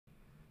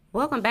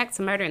Welcome back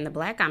to Murder in the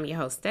Black. I'm your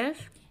host,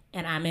 Steph.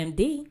 And I'm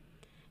MD.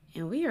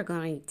 And we are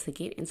going to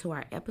get into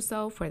our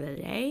episode for the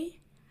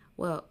day.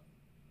 Well,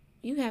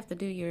 you have to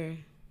do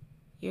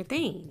your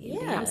thing.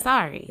 Yeah. I'm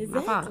sorry.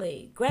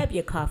 Exactly. Grab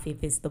your coffee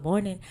if it's the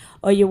morning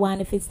or your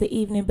wine if it's the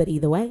evening. But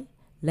either way,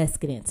 let's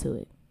get into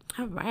it.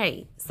 All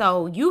right.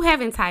 So you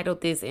have entitled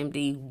this,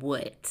 MD,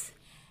 what?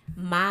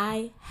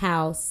 My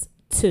House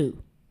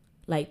Too.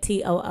 Like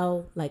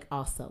TOO, like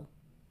also.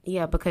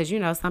 Yeah, because,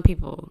 some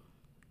people...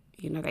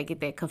 they get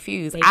that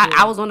confused.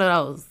 I was one of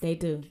those. They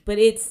do. But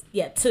it's,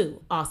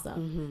 two also.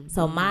 Mm-hmm.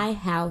 So My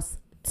House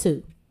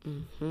Too.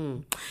 Mm-hmm.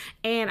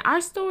 And our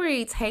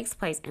story takes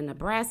place in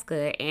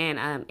Nebraska.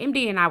 And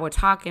MD and I were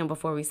talking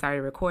before we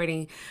started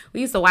recording.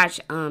 We used to watch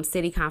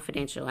City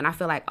Confidential. And I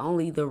feel like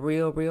only the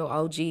real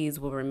OGs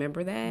will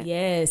remember that.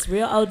 Yes,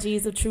 real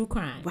OGs of true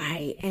crime.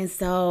 Right. And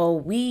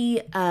so we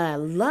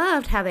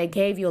loved how they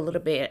gave you a little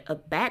bit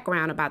of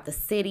background about the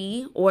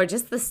city or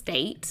just the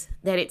state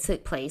that it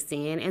took place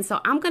in. And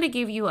so I'm going to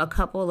give you a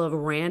couple of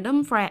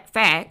random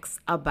facts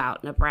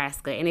about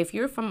Nebraska. And if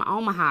you're from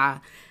Omaha,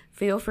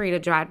 feel free to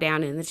drop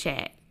down in the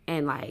chat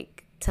and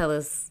tell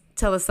us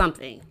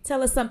something.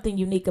 Tell us something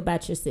unique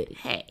about your city.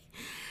 Hey.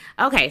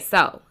 Okay,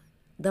 so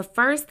the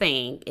first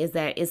thing is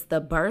that it's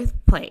the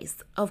birthplace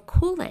of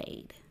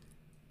Kool-Aid.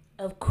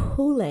 Of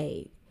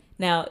Kool-Aid.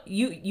 Now,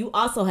 you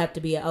also have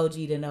to be an OG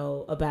to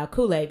know about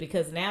Kool-Aid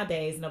because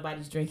nowadays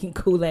nobody's drinking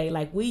Kool-Aid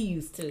like we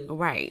used to.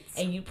 Right.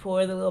 And you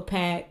pour the little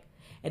pack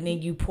and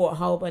then you pour a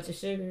whole bunch of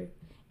sugar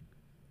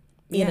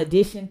in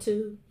addition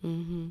to.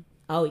 Mm-hmm.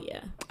 Oh,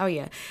 yeah. Oh,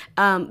 yeah.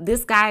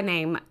 This guy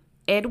named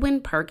Edwin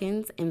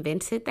Perkins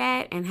invented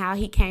that, and how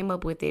he came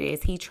up with it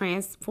is he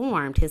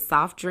transformed his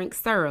soft drink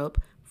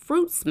syrup,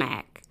 Fruit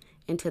Smack,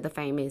 into the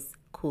famous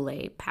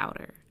Kool-Aid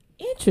powder.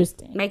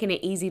 Interesting. Making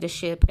it easy to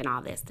ship and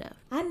all that stuff.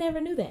 I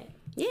never knew that.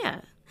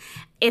 Yeah.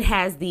 It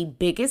has the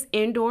biggest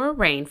indoor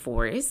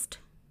rainforest.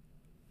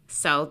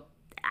 So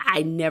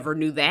I never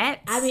knew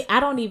that. I mean,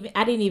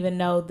 I didn't even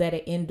know that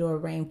an indoor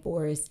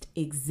rainforest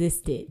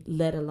existed,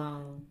 let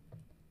alone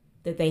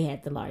that they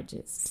had the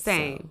largest.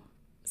 Same.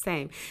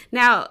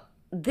 Now,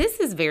 this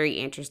is very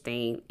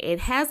interesting.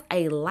 It has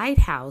a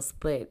lighthouse,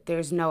 but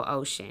there's no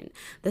ocean.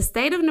 The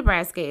state of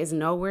Nebraska is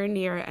nowhere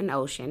near an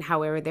ocean.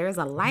 However, there is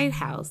a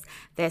lighthouse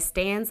that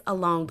stands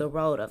along the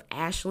road of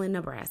Ashland,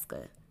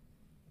 Nebraska.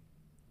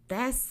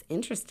 That's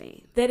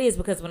interesting. That is,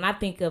 because when I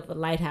think of a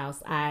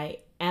lighthouse,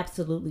 I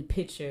absolutely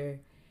picture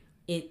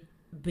it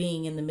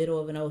being in the middle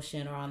of an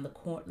ocean or on the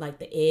corner, like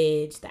the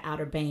edge, the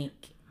outer bank.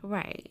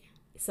 Right.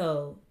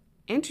 So...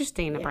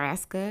 Interesting,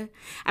 Nebraska.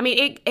 I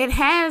mean, it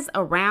has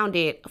around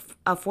it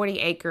a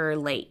 40-acre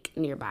lake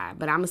nearby,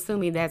 but I'm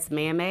assuming that's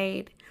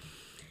man-made.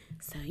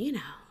 So,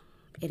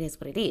 it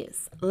is what it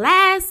is.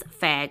 Last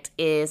fact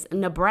is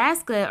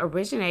Nebraska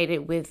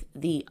originated with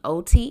the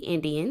OT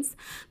Indians.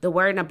 The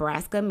word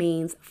Nebraska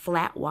means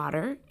flat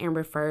water and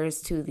refers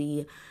to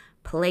the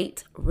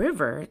Platte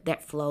River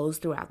that flows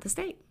throughout the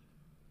state.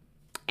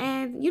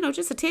 And,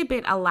 just a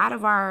tidbit, a lot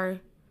of our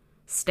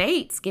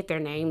states get their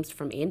names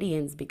from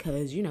Indians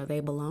because, they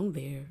belong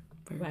there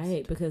first.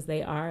 Right, because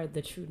they are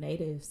the true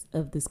natives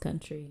of this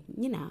country.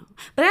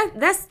 But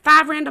that's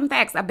 5 random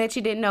facts. I bet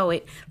you didn't know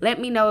it. Let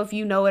me know if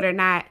you know it or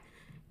not.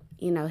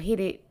 Hit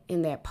it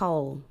in that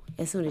poll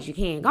as soon as you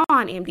can. Go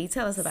on, MD.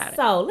 Tell us about it.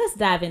 So let's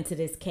dive into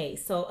this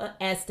case. So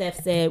as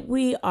Steph said,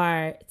 we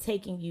are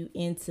taking you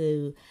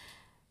into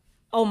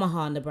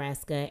Omaha,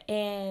 Nebraska.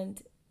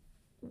 And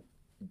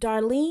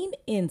Darlene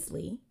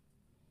Endsley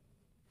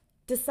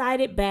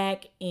decided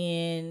back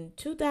in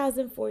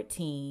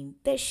 2014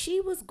 that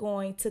she was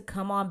going to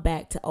come on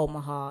back to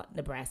Omaha,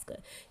 Nebraska.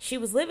 She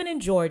was living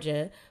in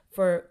Georgia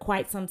for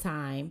quite some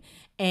time,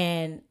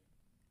 and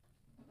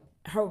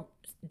her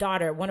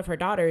daughter, one of her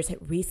daughters,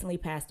 had recently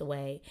passed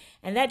away,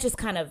 and that just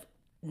kind of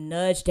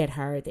nudged at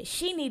her that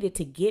she needed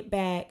to get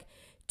back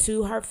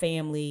to her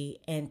family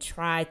and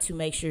try to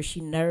make sure she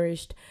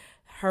nourished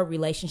her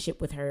relationship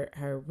with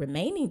her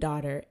remaining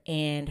daughter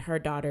and her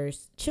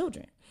daughter's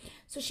children.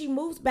 So she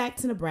moves back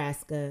to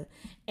Nebraska,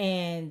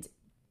 and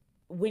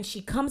when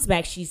she comes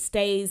back, she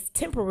stays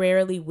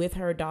temporarily with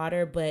her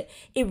daughter, but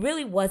it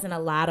really wasn't a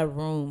lot of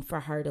room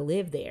for her to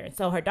live there. And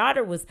so her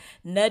daughter was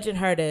nudging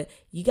her to,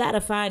 you got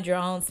to find your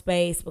own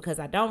space because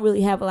I don't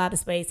really have a lot of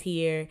space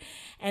here.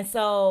 And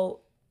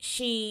so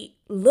she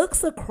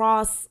looks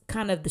across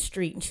kind of the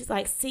street and she's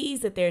like,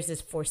 sees that there's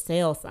this for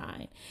sale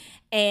sign,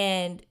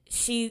 and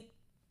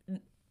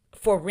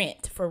for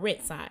rent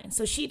sign.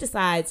 So she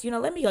decides,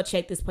 let me go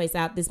check this place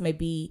out. This may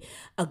be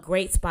a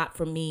great spot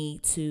for me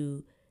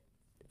to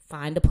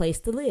find a place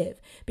to live,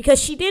 because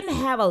she didn't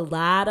have a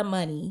lot of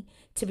money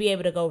to be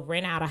able to go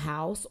rent out a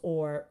house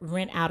or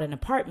rent out an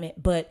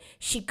apartment, but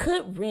she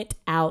could rent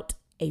out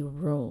a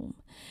room.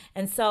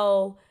 And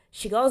so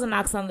she goes and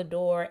knocks on the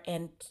door,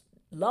 and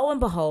lo and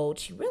behold,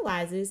 she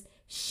realizes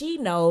she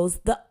knows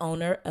the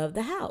owner of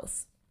the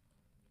house.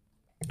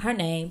 Her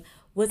name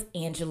was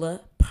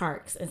Angela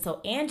Parks. And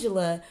so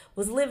Angela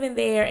was living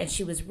there and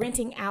she was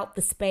renting out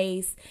the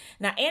space.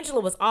 Now, Angela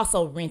was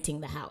also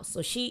renting the house.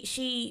 So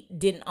she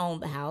didn't own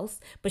the house,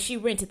 but she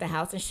rented the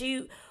house, and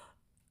she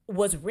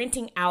was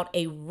renting out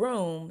a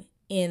room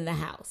in the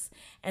house.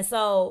 And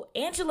so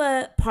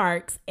Angela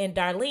Parks and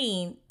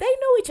Darlene, they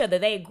knew each other.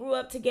 They grew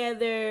up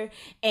together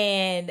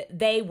and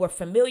they were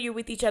familiar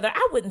with each other.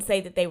 I wouldn't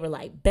say that they were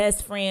like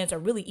best friends or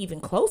really even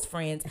close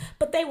friends,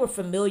 but they were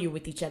familiar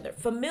with each other.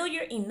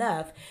 Familiar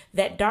enough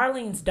that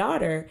Darlene's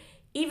daughter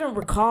even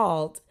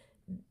recalled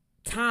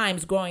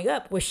times growing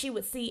up where she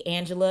would see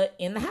Angela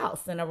in the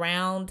house and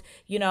around,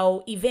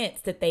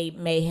 events that they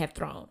may have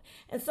thrown.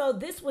 And so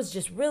this was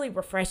just really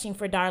refreshing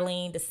for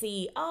Darlene to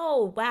see,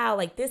 oh, wow,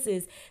 like this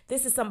is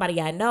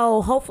somebody I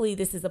know. Hopefully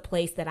this is a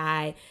place that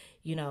I,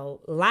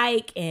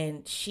 like,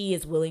 and she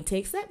is willing to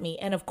accept me.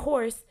 And of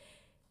course,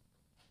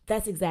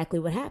 that's exactly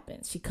what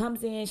happens. She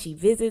comes in, she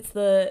visits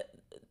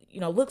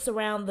looks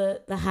around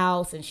the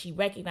house, and she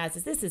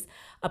recognizes this is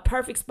a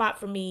perfect spot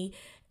for me.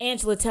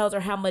 Angela tells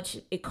her how much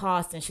it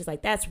costs, and she's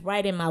like, that's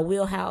right in my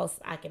wheelhouse.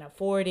 I can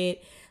afford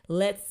it.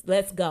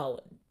 Let's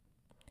go.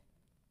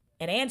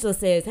 And Angela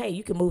says, hey,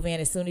 you can move in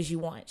as soon as you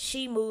want.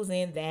 She moves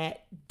in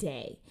that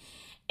day.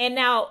 And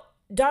now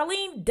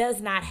Darlene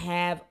does not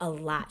have a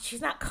lot. She's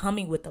not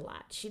coming with a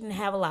lot. She didn't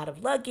have a lot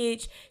of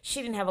luggage.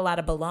 She didn't have a lot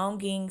of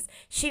belongings.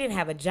 She didn't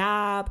have a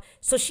job.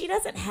 So she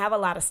doesn't have a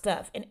lot of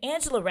stuff. And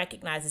Angela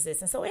recognizes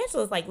this. And so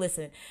Angela's like,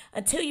 listen,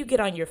 until you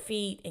get on your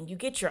feet and you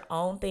get your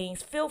own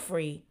things, feel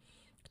free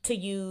to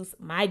use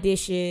my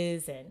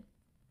dishes and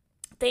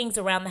things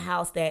around the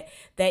house that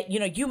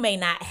you may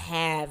not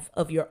have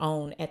of your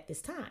own at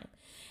this time.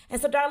 And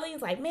so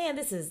Darlene's like, man,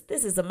 this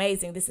is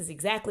amazing. This is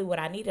exactly what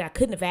I needed. I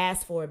couldn't have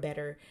asked for a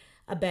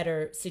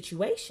better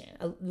situation,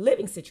 a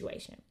living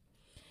situation.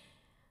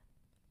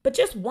 But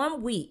just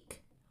 1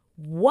 week,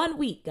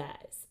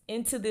 guys,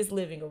 into this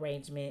living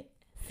arrangement,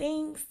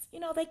 things,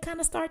 they kind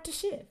of start to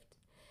shift.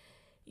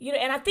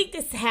 And I think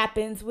this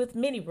happens with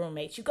many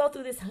roommates. You go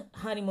through this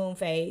honeymoon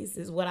phase,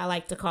 is what I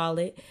like to call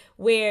it,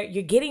 where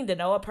you're getting to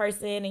know a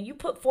person and you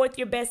put forth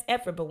your best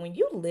effort. But when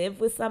you live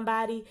with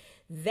somebody,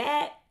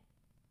 that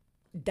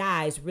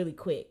dies really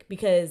quick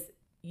because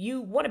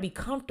you want to be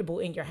comfortable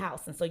in your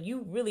house. And so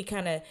you really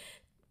kind of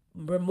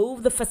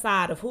remove the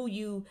facade of who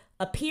you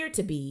appear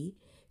to be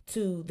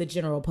to the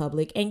general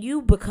public, and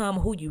you become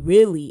who you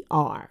really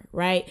are,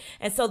 right?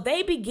 And so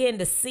they begin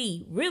to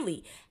see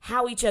really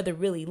how each other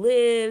really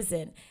lives.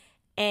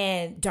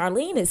 And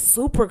Darlene is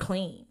super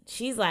clean.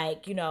 She's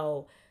like,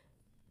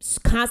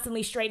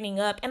 constantly straightening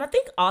up. And I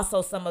think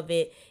also some of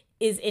it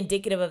is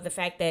indicative of the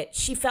fact that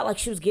she felt like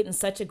she was getting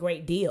such a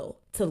great deal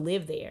to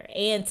live there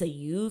and to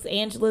use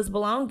Angela's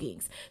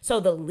belongings. So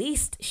the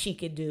least she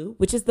could do,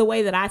 which is the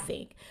way that I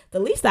think, the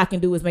least I can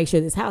do is make sure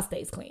this house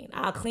stays clean.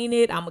 I'll clean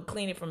it. I'm going to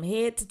clean it from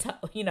head to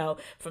toe,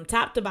 from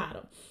top to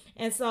bottom.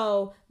 And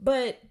so,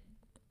 but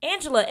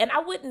Angela, and I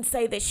wouldn't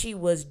say that she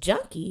was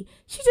junky.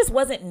 She just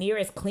wasn't near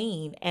as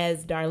clean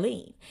as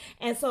Darlene.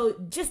 And so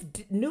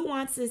just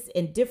nuances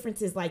and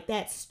differences like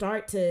that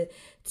start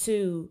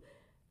to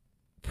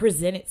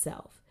present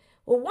itself.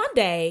 Well, one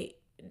day,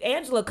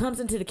 Angela comes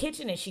into the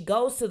kitchen and she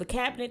goes to the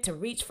cabinet to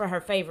reach for her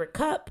favorite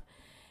cup,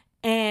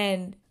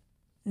 and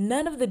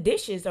none of the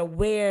dishes are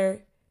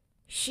where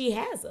she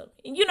has them.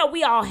 And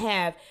we all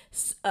have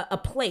a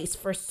place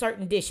for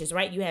certain dishes,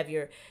 right? You have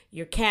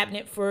your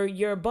cabinet for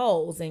your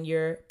bowls and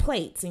your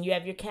plates, and you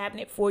have your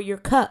cabinet for your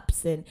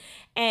cups,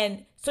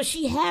 and so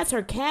she has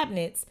her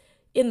cabinets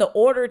in the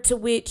order to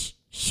which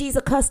she's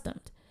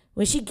accustomed.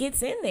 When she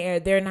gets in there,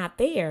 they're not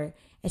there.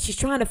 And she's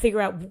trying to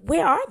figure out,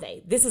 where are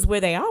they? This is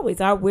where they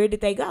always are. Where did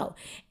they go?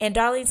 And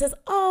Darlene says,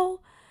 oh,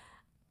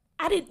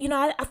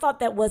 I thought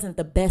that wasn't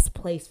the best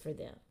place for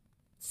them.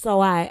 So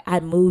I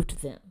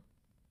moved them.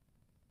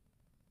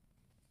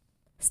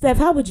 Steph,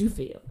 how would you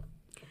feel?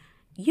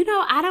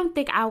 I don't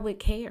think I would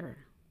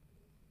care.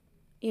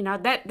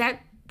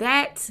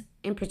 That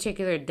in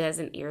particular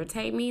doesn't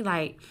irritate me.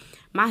 Like,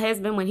 my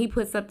husband, when he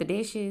puts up the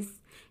dishes,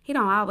 he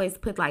don't always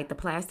put like the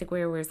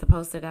plasticware where it's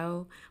supposed to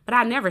go. But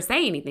I never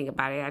say anything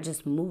about it. I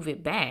just move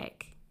it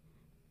back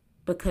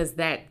because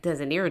that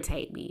doesn't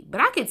irritate me.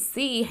 But I could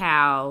see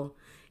how,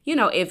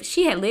 if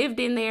she had lived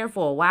in there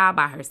for a while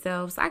by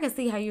herself, so I could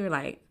see how you were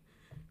like,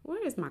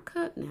 where is my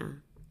cup now?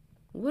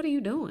 What are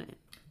you doing?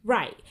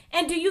 Right.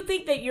 And do you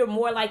think that you're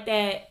more like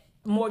that,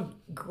 more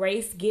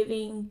grace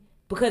giving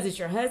because it's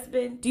your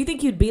husband? Do you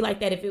think you'd be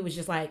like that if it was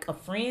just like a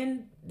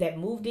friend that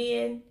moved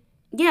in?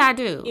 Yeah, I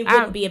do. It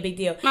wouldn't be a big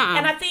deal.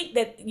 And I think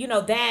that,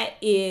 that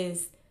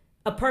is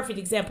a perfect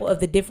example of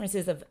the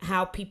differences of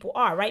how people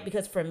are, right?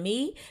 Because for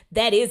me,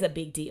 that is a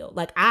big deal.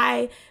 Like,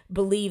 I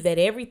believe that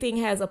everything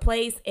has a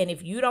place, and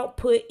if you don't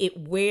put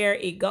it where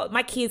it goes,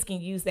 my kids can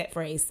use that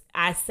phrase.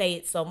 I say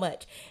it so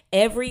much.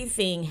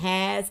 Everything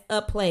has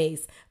a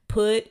place.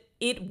 Put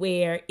it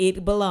where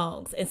it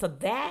belongs. And so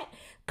that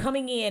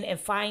coming in and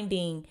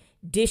finding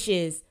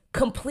dishes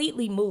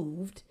completely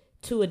moved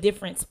to a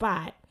different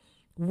spot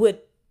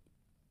would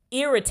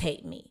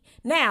irritate me.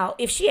 Now,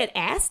 if she had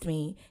asked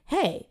me,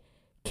 hey,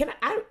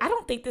 I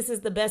don't think this is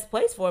the best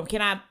place for him.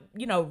 Can I,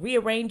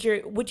 rearrange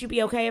would you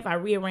be okay if I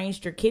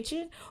rearranged your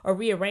kitchen or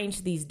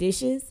rearranged these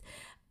dishes?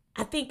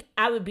 I think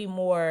I would be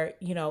more,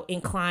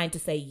 inclined to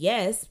say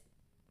yes,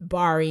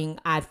 barring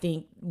I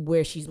think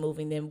where she's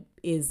moving them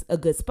is a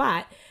good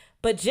spot.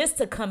 But just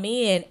to come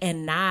in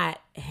and not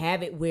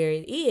have it where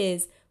it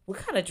is would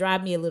kind of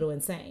drive me a little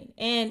insane.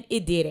 And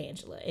it did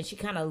Angela. And she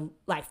kind of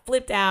like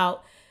flipped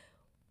out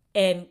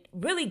and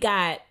really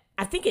I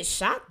think it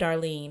shocked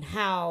Darlene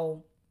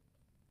how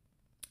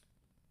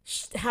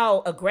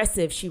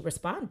aggressive she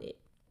responded.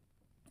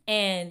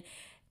 And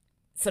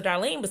so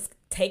Darlene was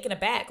taken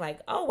aback, like,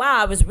 oh,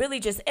 wow, I was really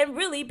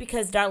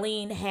because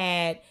Darlene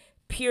had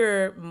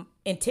pure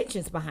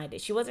intentions behind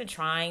it. She wasn't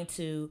trying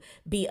to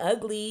be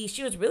ugly.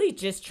 She was really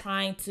just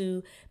trying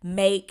to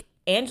make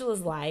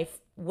Angela's life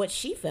what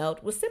she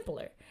felt was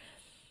simpler.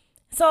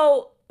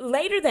 So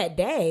later that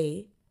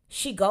day,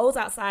 she goes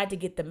outside to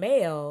get the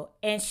mail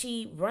and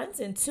she runs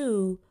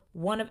into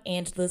one of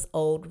Angela's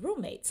old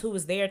roommates who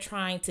was there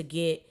trying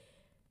to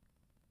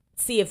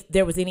see if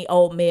there was any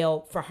old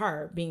mail for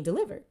her being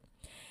delivered.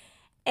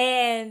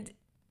 And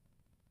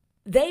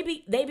they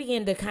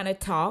begin to kind of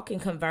talk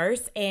and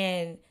converse,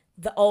 and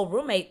the old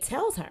roommate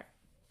tells her,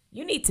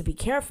 you need to be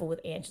careful with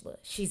Angela.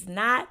 She's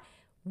not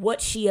what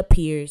she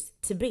appears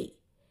to be.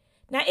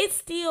 Now, it's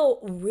still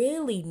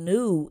really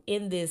new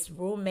in this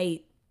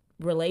roommate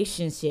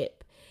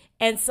relationship.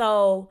 And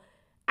so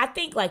I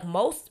think like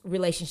most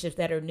relationships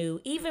that are new,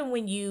 even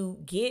when you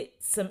get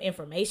some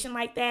information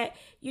like that,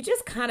 you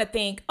just kind of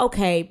think,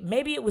 okay,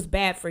 maybe it was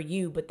bad for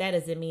you, but that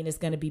doesn't mean it's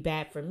going to be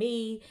bad for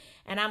me.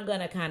 And I'm going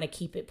to kind of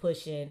keep it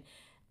pushing.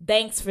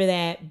 Thanks for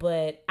that.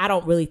 But I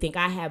don't really think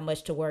I have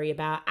much to worry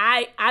about.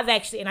 I've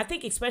actually, and I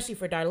think especially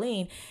for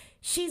Darlene,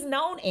 she's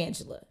known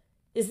Angela.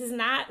 This is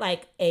not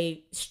like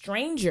a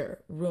stranger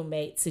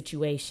roommate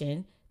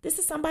situation. This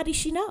is somebody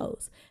she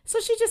knows.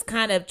 So she just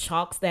kind of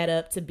chalks that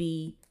up to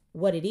be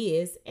what it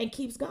is and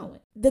keeps going.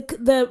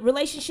 The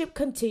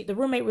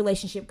roommate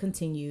relationship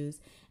continues.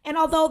 And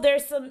although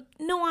there's some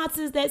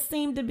nuances that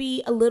seem to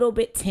be a little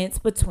bit tense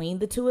between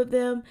the two of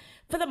them,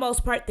 for the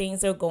most part,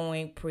 things are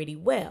going pretty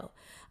well.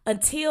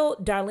 Until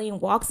Darlene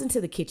walks into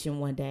the kitchen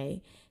one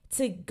day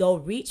to go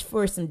reach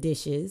for some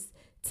dishes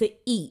to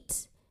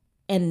eat.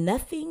 And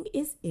nothing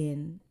is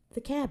in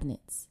the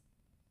cabinets.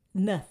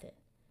 Nothing.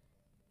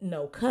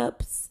 No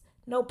cups,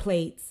 no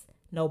plates,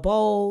 no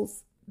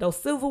bowls, no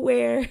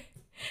silverware,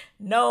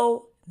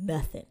 no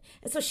nothing.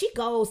 And so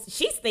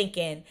she's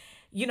thinking,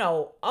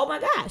 oh my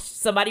gosh,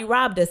 somebody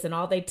robbed us and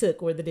all they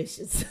took were the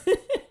dishes.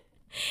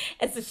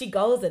 And so she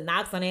goes and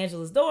knocks on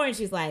Angela's door and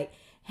she's like,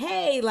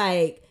 hey,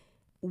 like,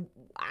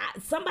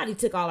 somebody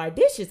took all our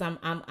dishes.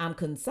 I'm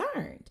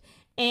concerned.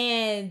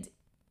 And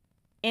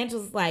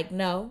Angela's like,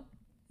 no.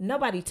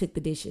 Nobody took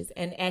the dishes.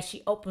 And as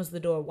she opens the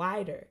door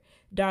wider,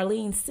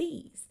 Darlene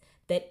sees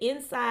that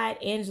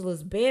inside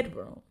Angela's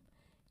bedroom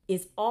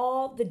is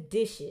all the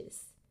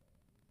dishes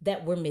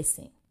that were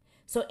missing.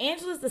 So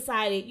Angela's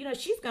decided,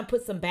 she's going to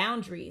put some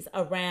boundaries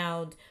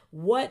around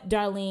what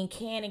Darlene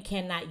can and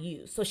cannot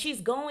use. So she's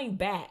going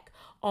back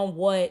on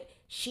what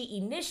she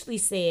initially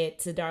said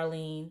to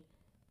Darlene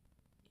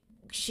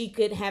she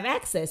could have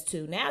access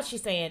to. Now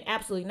she's saying,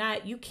 absolutely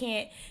not. You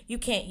can't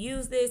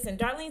use this. And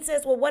Darlene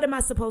says, well, what am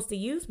I supposed to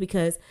use?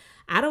 Because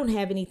I don't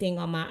have anything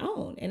on my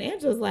own. And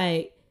Angela's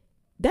like,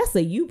 that's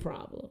a you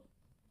problem.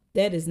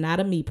 That is not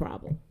a me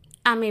problem.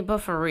 I mean, but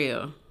for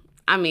real,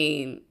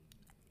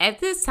 at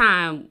this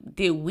time,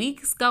 did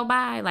weeks go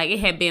by? Like it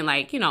had been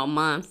like, a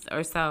month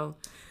or so.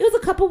 It was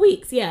a couple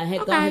weeks. Yeah.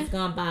 Had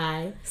gone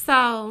by.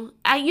 So,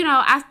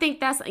 I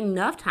think that's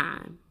enough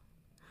time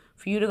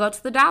for you to go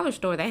to the dollar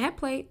store. They had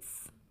plates.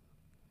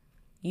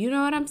 You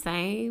know what I'm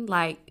saying?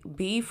 Like,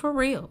 be for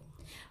real.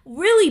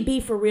 Really be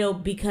for real,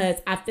 because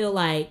I feel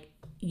like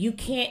you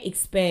can't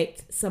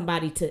expect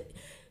somebody to,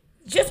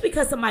 just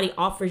because somebody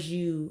offers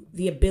you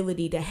the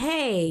ability to,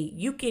 hey,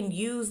 you can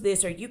use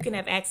this or you can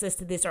have access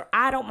to this or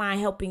I don't mind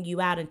helping you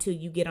out until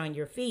you get on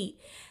your feet.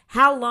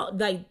 How long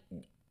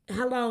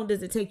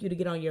does it take you to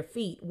get on your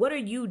feet? What are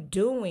you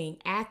doing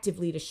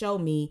actively to show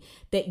me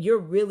that you're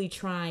really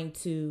trying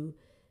to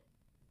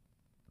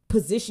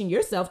position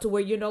yourself to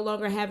where you're no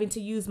longer having to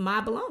use my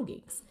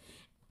belongings?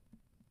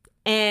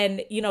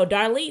 And, in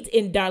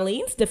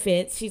Darlene's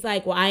defense, she's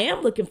like, well, I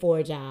am looking for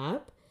a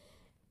job.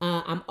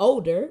 I'm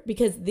older,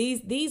 because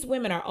these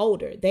women are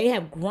older. They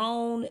have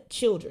grown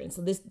children.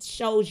 So this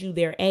shows you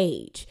their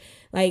age.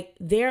 Like,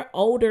 they're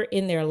older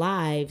in their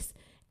lives.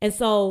 And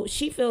so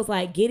she feels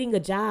like getting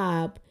a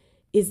job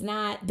is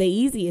not the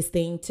easiest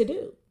thing to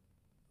do.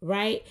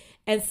 Right.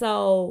 And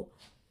so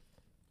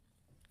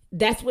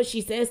that's what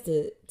she says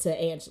to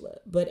Angela.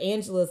 But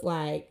Angela's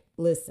like,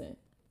 listen,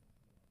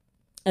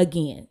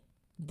 again,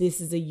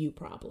 this is a you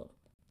problem.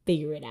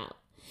 Figure it out.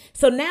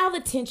 So now the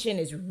tension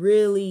is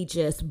really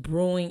just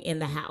brewing in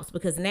the house,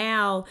 because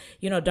now,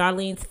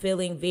 Darlene's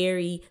feeling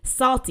very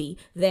salty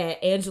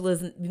that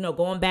Angela's,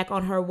 going back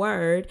on her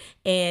word.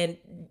 And,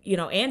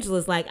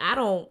 Angela's like,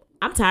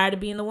 I'm tired of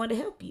being the one to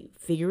help you.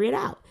 Figure it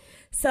out.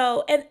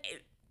 So, and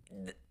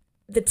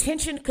the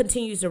tension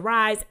continues to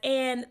rise,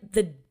 and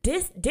the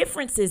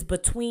differences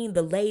between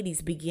the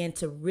ladies begin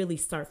to really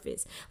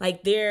surface.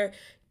 Like their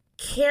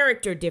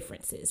character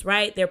differences,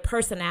 right? Their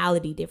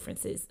personality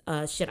differences,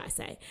 should I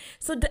say.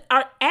 So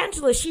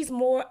Angela, she's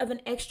more of an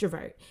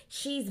extrovert.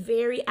 She's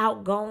very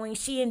outgoing.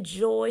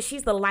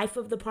 She's the life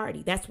of the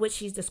party. That's what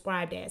she's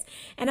described as.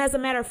 And as a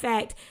matter of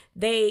fact,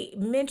 they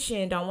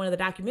mentioned on one of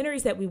the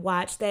documentaries that we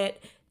watched that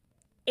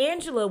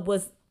Angela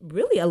was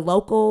really a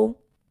local,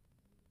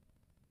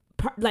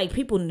 like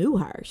people knew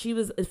her. She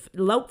was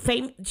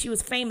she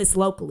was famous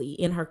locally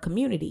in her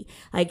community.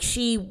 Like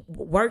she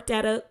worked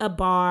at a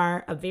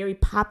bar, a very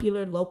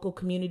popular local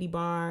community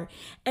bar,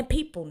 and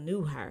people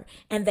knew her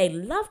and they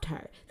loved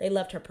her. They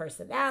loved her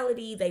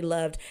personality. They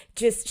loved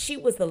she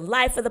was the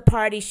life of the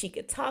party. She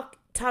could talk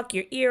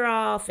your ear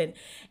off,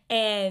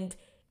 and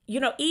you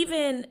know,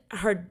 even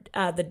her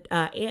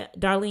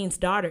Darlene's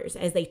daughters,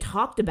 as they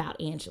talked about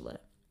Angela,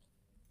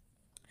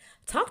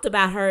 talked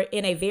about her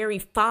in a very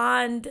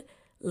fond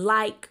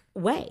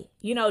way,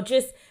 you know,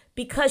 just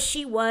because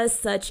she was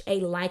such a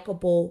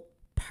likable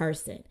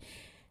person.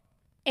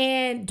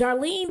 And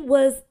Darlene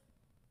was,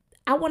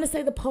 I want to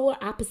say, the polar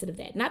opposite of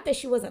that. Not that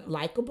she wasn't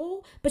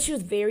likable, but she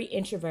was very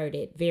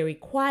introverted, very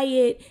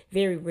quiet,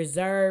 very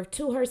reserved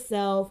to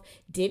herself,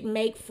 didn't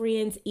make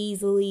friends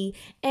easily.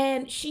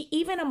 And she,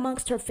 even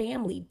amongst her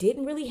family,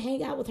 didn't really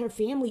hang out with her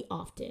family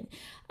often.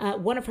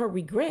 One of her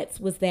regrets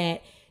was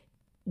that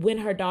when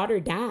her daughter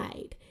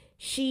died,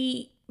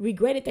 she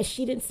regretted that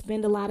she didn't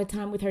spend a lot of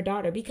time with her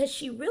daughter because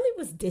she really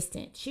was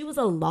distant. She was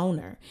a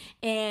loner.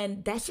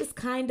 And that's just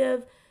kind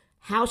of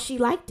how she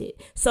liked it.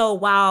 So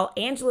while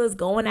Angela's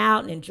going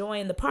out and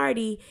enjoying the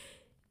party,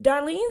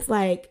 Darlene's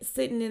like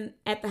sitting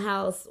at the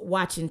house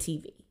watching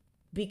TV,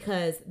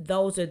 because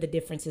those are the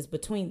differences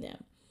between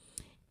them.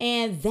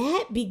 And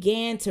that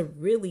began to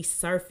really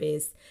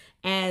surface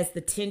as the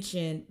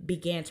tension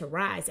began to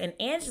rise. And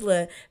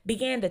Angela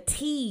began to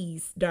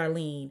tease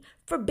Darlene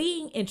for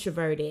being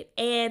introverted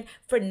and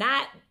for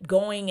not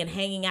going and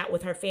hanging out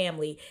with her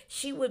family.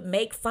 She would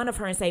make fun of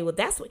her and say, well,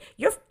 that's what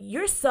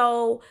you're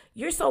so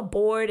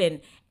bored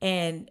and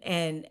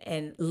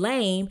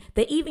lame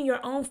that even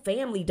your own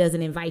family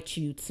doesn't invite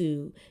you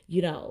to,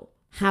 you know,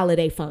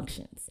 holiday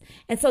functions.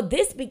 And so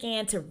this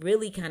began to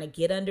really kind of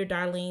get under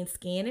Darlene's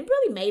skin and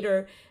really made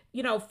her,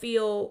 you know,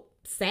 feel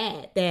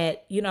sad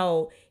that, you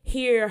know,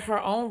 here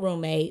her own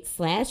roommate /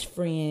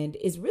 friend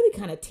is really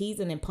kind of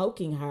teasing and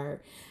poking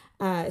her.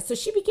 So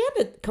she began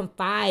to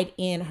confide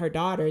in her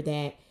daughter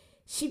that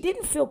she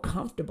didn't feel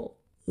comfortable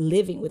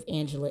living with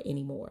Angela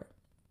anymore.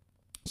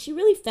 She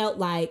really felt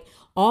like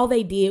all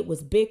they did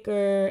was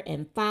bicker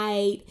and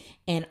fight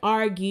and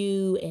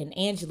argue, and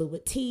Angela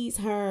would tease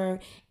her.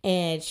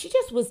 And she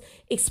just was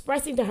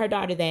expressing to her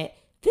daughter that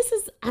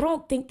I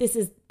don't think this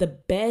is the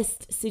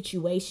best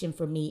situation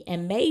for me.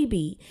 And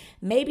maybe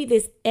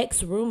this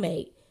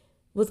ex-roommate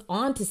was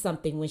onto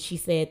something when she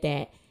said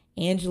that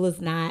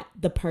Angela's not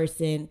the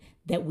person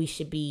that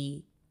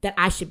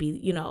I should be,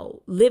 you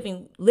know,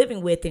 living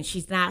with, and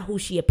she's not who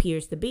she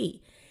appears to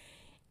be.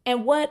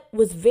 And what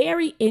was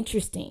very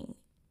interesting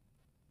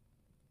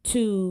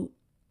in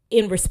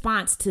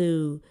response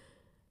to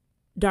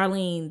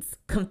Darlene's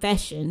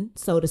confession,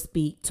 so to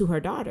speak, to her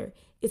daughter,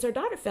 is her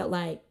daughter felt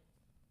like,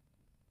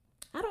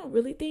 I don't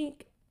really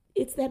think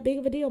it's that big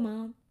of a deal,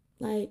 Mom.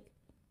 Like,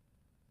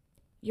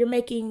 you're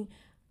making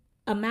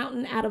a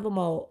mountain out of a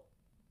molehill.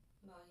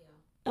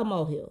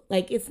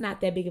 Like, it's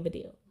not that big of a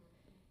deal.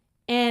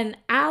 And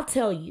I'll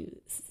tell you,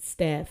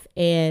 Steph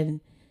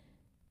and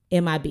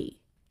MIB,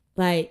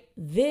 like,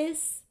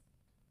 this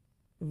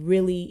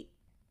really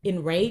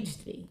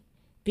enraged me.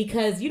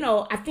 Because, you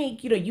know, I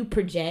think, you know, you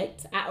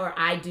project, or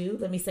I do,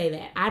 let me say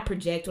that. I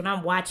project when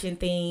I'm watching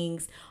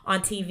things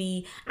on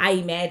TV. I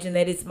imagine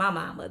that it's my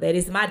mama, that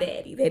it's my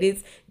daddy, that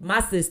it's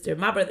my sister,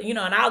 my brother, you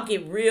know, and I'll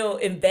get real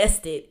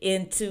invested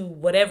into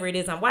whatever it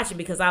is I'm watching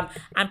because I'm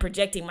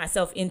projecting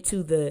myself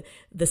into the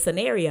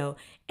scenario.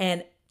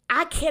 And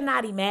I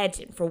cannot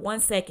imagine for 1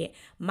 second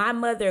my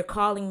mother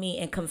calling me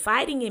and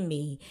confiding in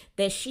me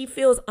that she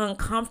feels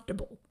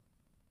uncomfortable.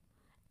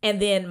 And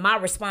then my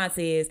response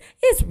is,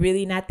 it's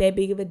really not that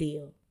big of a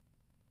deal.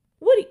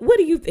 What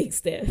do you think,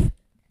 Steph?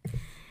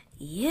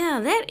 Yeah,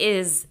 that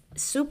is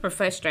super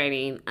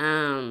frustrating.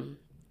 And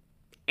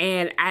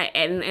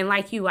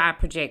like you, I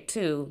project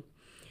too.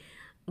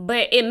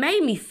 But it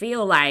made me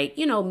feel like,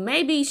 you know,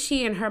 maybe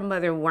she and her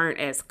mother weren't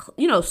as,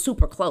 you know,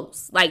 super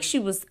close. Like, she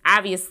was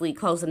obviously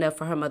close enough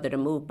for her mother to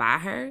move by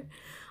her.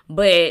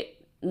 But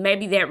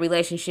maybe that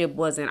relationship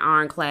wasn't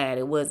ironclad.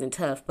 It wasn't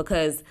tough,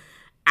 because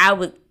I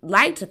would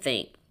like to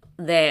think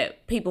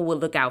that people would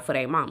look out for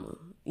their mama.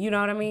 You know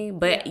what I mean?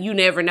 But you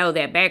never know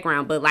that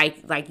background. But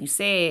like you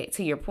said,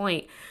 to your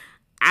point,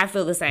 I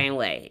feel the same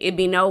way. It'd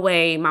be no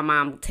way my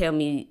mom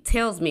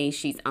tells me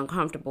she's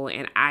uncomfortable,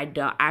 and I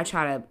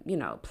try to, you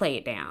know, play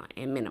it down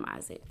and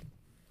minimize it.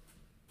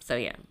 So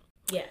yeah.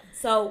 Yeah.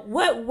 So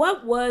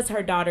what was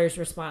her daughter's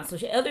response? So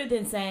other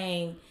than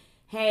saying,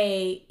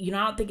 "Hey, you know,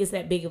 I don't think it's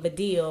that big of a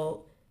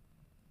deal,"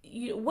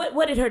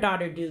 what did her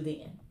daughter do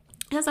then?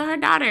 And so her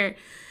daughter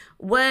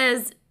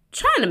was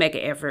trying to make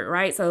an effort,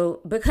 right?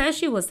 So because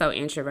she was so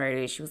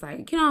introverted, she was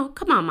like,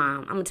 come on,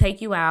 Mom, I'm going to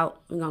take you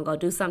out. We're going to go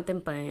do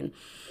something fun.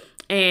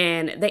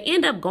 And they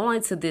end up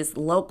going to this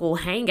local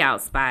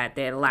hangout spot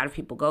that a lot of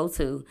people go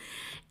to.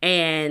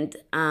 And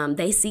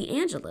they see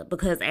Angela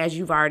because, as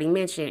you've already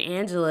mentioned,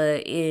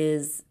 Angela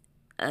is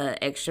an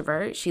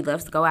extrovert. She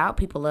loves to go out.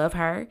 People love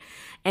her.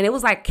 And it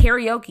was like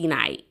karaoke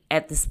night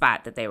at the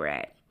spot that they were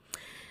at.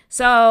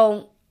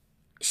 So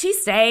she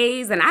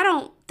stays, and I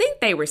don't think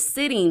they were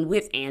sitting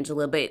with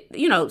Angela, but,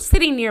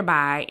 sitting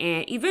nearby.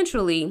 And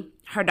eventually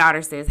her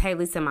daughter says, hey,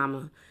 listen,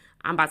 Mama,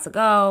 I'm about to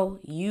go.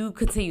 You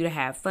continue to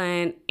have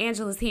fun.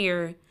 Angela's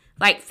here.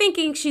 Like,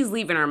 thinking she's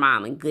leaving her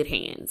mom in good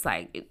hands.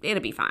 Like,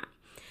 it'll be fine.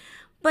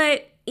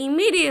 But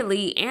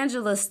immediately,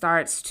 Angela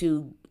starts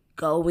to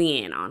go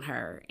in on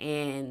her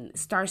and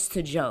starts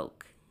to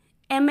joke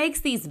and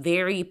makes these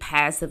very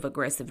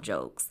passive-aggressive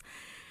jokes.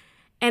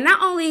 And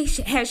not only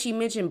has she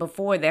mentioned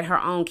before that her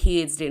own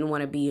kids didn't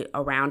want to be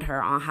around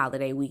her on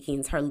holiday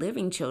weekends, her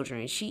living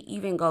children, she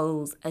even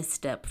goes a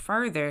step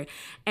further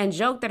and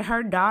joked that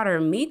her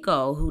daughter,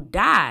 Miko, who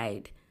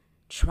died,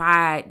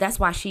 that's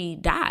why she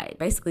died,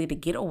 basically to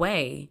get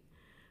away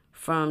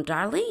from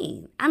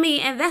Darlene. I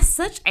mean, and that's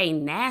such a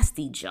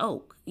nasty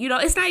joke.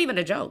 It's not even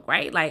a joke,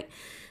 right? Like,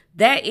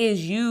 that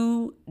is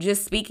you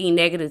just speaking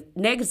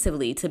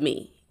negatively to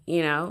me,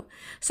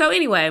 So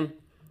anyway,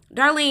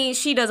 Darlene,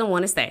 she doesn't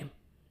want to stay.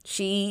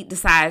 She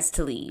decides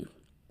to leave.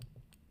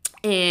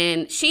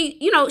 And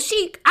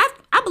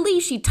I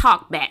believe she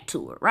talked back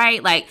to her,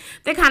 right? Like,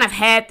 they kind of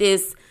had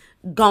this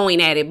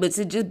going at it. But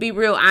to just be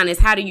real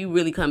honest, how do you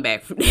really come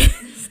back from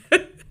this?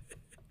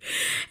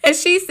 And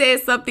she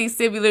said something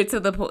similar to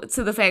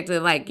the fact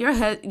that, like,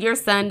 your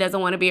son doesn't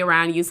want to be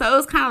around you. So it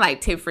was kind of like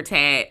tit for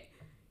tat,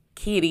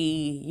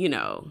 kitty,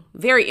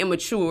 very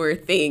immature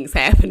things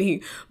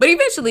happening. But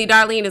eventually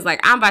Darlene is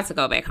like, I'm about to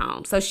go back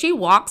home. So she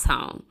walks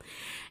home.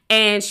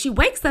 And she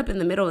wakes up in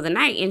the middle of the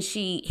night and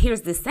she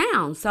hears this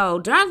sound.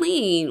 So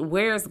Darlene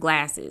wears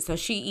glasses. So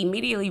she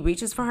immediately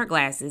reaches for her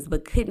glasses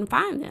but couldn't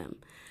find them.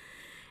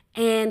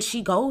 And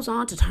she goes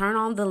on to turn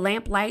on the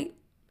lamplight,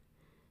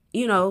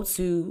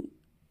 to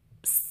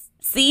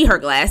see her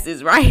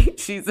glasses, right?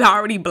 She's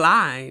already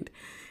blind.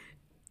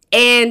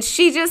 And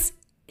she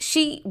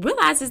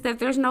realizes that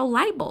there's no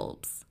light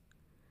bulbs.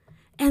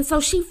 And so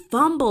she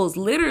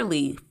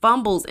literally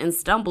fumbles and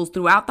stumbles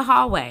throughout the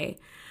hallway.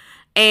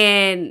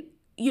 And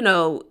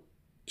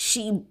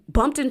she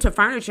bumped into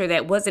furniture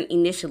that wasn't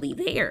initially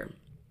there.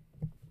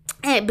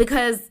 And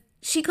because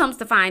she comes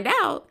to find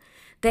out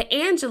that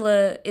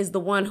Angela is the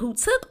one who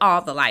took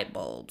all the light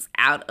bulbs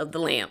out of the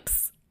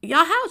lamps.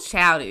 Y'all, how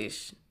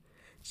childish.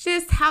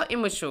 Just how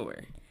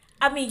immature.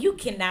 I mean, you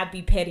cannot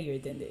be pettier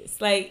than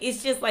this. Like,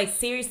 it's just like,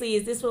 seriously,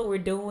 is this what we're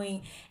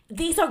doing?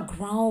 These are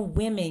grown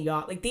women,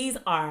 y'all. Like, these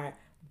are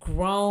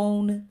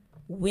grown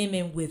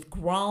women with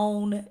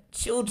grown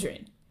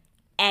children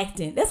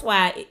acting. That's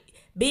why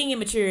being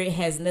immature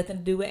has nothing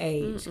to do with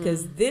age,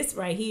 because this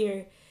right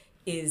here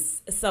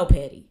is so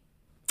petty.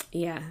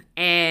 Yeah.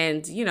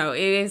 And, it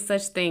is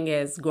such thing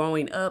as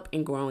growing up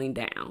and growing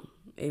down.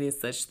 It is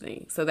such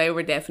thing. So they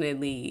were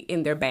definitely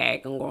in their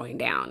bag and growing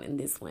down in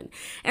this one.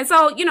 And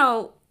so,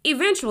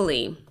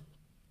 eventually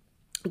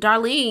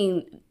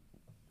Darlene,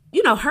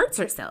 hurts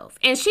herself.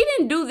 And she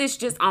didn't do this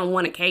just on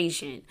one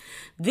occasion.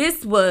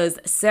 This was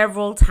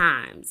several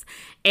times.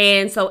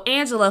 And so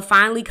Angela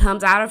finally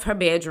comes out of her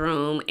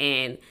bedroom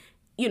and,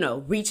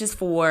 reaches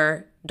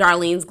for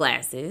Darlene's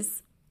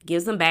glasses,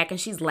 gives them back, and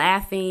she's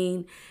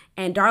laughing.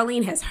 And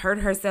Darlene has hurt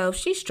herself.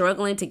 She's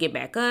struggling to get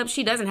back up.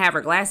 She doesn't have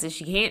her glasses.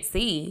 She can't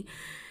see.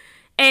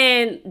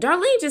 And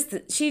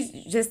Darlene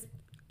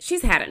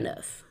she's had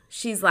enough.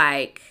 She's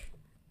like,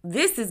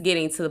 this is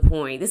getting to the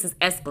point. This is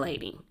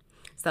escalating.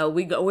 So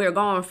we're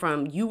going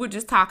from, you were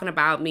just talking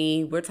about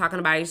me, we're talking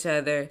about each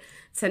other,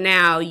 to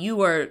now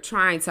you are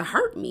trying to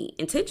hurt me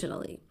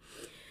intentionally.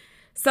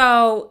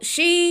 So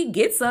she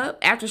gets up.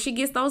 After she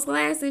gets those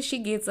glasses, she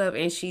gets up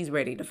and she's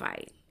ready to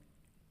fight.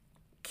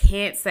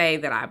 Can't say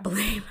that I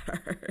blame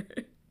her.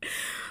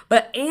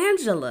 But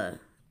Angela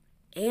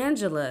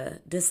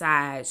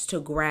decides to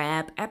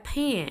grab a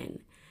pan,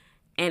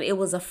 and it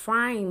was a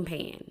frying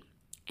pan,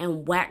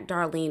 and whack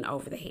Darlene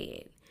over the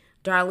head.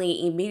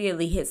 Darlene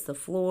immediately hits the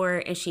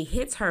floor, and she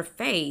hits her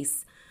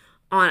face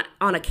on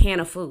a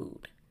can of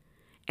food.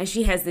 And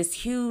she has this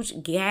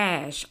huge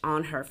gash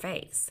on her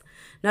face.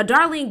 Now,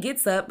 Darlene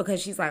gets up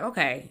because she's like,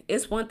 okay,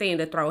 it's one thing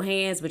to throw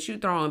hands, but you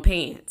throwing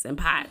pans and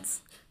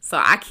pots. So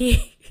I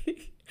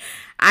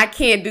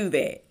can't do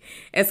that.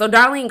 And so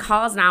Darlene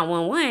calls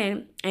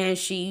 911 and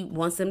she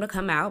wants them to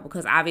come out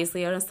because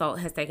obviously an assault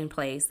has taken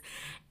place.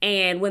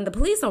 And when the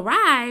police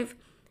arrive,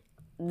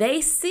 they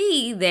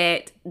see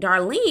that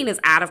Darlene is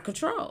out of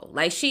control.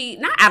 Like,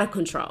 not out of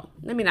control.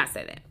 Let me not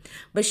say that.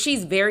 But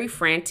she's very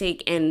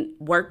frantic and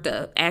worked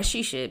up, as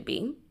she should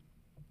be.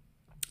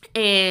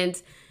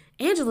 And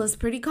Angela's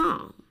pretty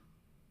calm.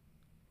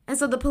 And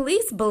so the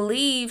police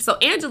believe, so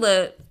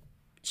Angela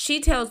she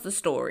tells the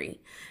story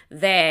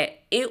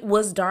that it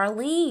was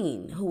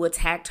Darlene who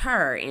attacked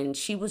her and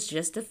she was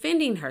just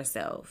defending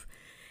herself.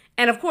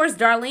 And of course,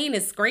 Darlene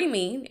is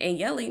screaming and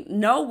yelling,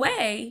 no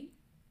way.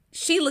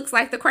 She looks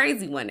like the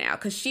crazy one now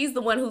because she's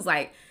the one who's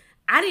like,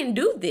 I didn't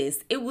do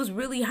this. It was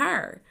really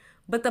her.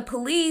 But the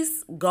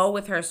police go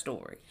with her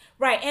story.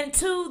 Right. And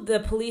to the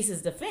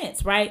police's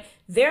defense, right,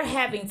 they're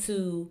having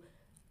to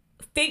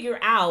figure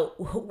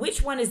out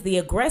which one is the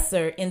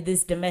aggressor in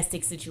this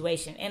domestic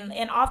situation.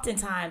 And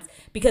oftentimes,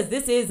 because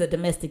this is a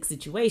domestic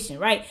situation,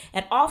 right?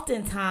 And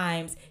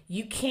oftentimes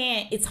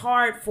it's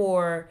hard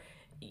for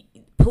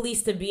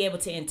police to be able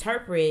to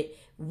interpret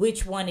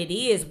which one it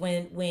is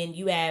when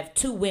you have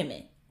two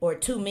women or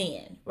two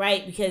men,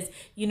 right? Because,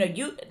 you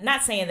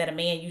not saying that a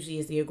man usually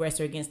is the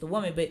aggressor against the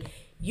woman, but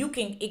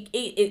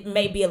it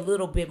may be a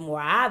little bit more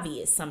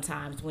obvious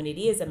sometimes when it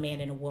is a man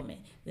and a woman.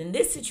 In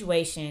this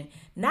situation,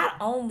 not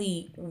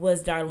only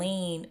was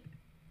Darlene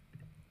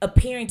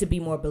appearing to be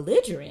more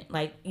belligerent,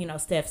 like,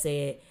 Steph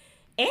said,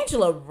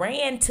 Angela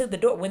ran to the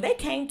door. When they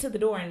came to the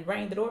door and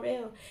rang the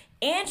doorbell,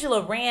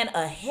 Angela ran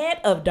ahead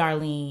of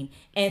Darlene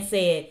and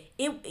said,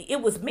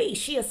 it was me.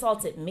 She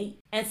assaulted me.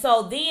 And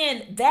so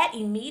then that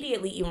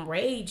immediately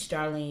enraged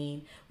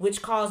Darlene,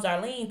 which caused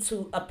Darlene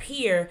to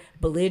appear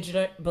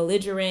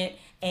belligerent.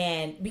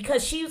 And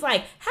because she was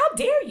like, how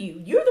dare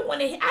you? You're the one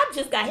that I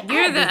just got hit.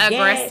 You're the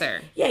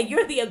aggressor. Yeah,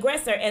 you're the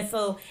aggressor.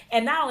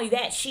 And not only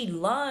that, she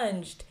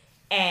lunged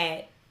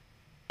at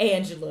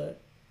Angela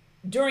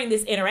during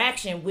this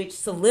interaction, which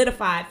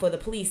solidified for the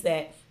police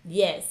that,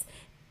 yes,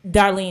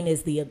 Darlene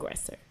is the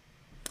aggressor.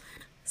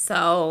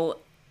 So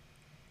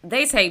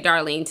they take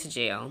Darlene to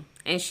jail,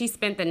 and she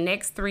spent the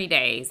next 3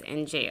 days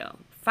in jail.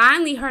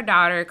 Finally, her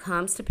daughter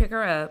comes to pick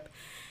her up,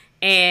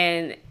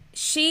 and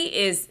she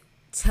is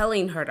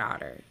telling her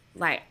daughter,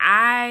 like,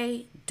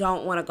 I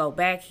don't want to go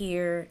back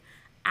here.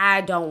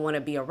 I don't want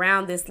to be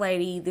around this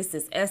lady. This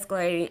is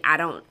escalating. I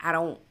don't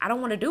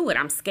want to do it.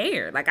 I'm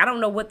scared. Like, I don't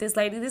know what this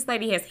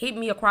lady has hit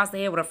me across the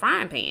head with a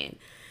frying pan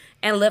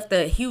and left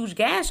a huge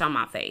gash on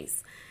my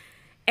face.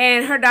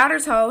 And her daughter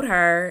told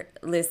her,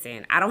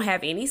 listen, I don't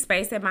have any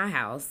space at my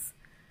house.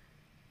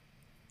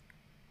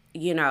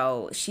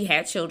 She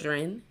had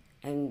children,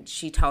 and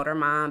she told her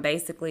mom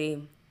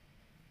basically,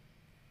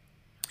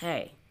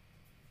 hey,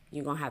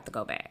 you're going to have to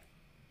go back,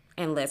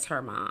 and lets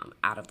her mom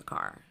out of the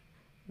car,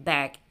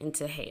 back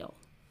into hell.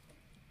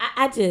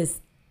 I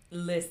just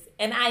listen.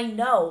 And I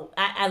know,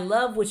 I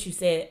love what you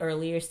said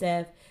earlier,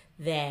 Steph,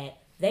 that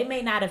they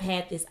may not have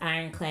had this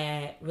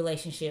ironclad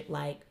relationship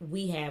like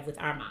we have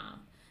with our mom.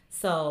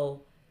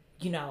 So,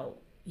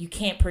 you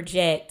can't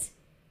project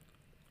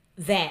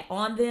that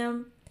on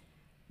them.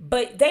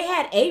 But they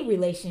had a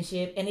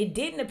relationship, and it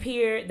didn't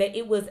appear that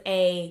it was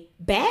a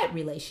bad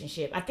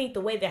relationship. I think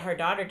the way that her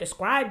daughter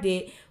described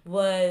it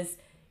was,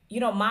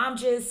 mom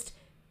just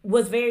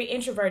was very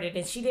introverted,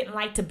 and she didn't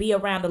like to be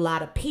around a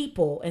lot of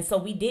people. And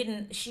so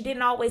she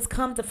didn't always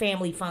come to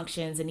family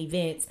functions and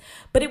events.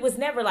 But it was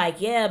never like,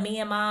 yeah, me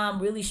and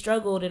mom really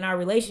struggled in our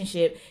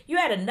relationship. You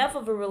had enough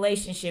of a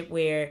relationship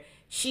where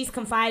she's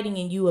confiding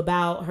in you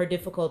about her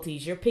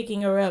difficulties. You're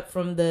picking her up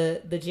from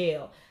the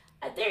jail.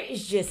 There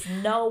is just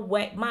no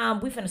way. Mom,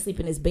 we finna sleep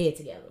in this bed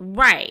together.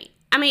 Right.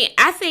 I mean,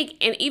 I think,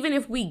 and even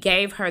if we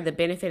gave her the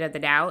benefit of the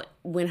doubt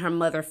when her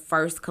mother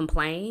first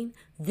complained,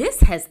 this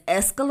has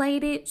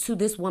escalated to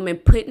this woman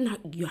putting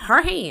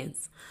her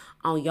hands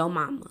on your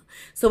mama.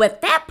 So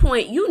at that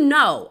point,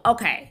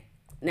 okay,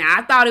 now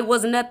I thought it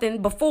was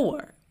nothing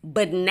before,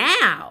 but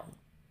now,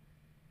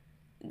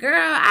 girl,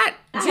 I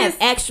have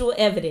actual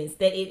evidence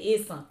that it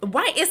is something.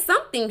 Right, it's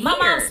something here. My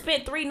mom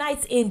spent 3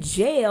 nights in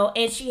jail,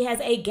 and she has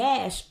a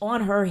gash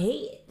on her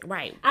head.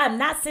 Right. I'm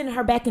not sending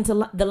her back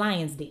into the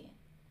lion's den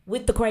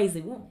with the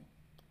crazy woman.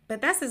 But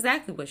that's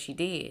exactly what she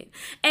did.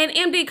 And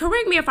MD,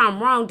 correct me if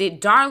I'm wrong,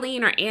 did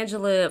Darlene or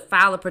Angela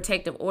file a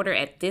protective order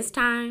at this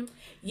time?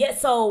 Yeah,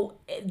 so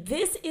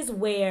this is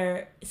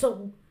where,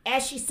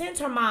 as she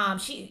sends her mom,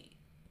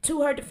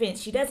 to her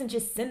defense, she doesn't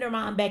just send her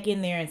mom back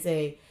in there and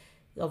say,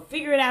 go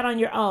figure it out on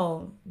your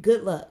own.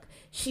 Good luck.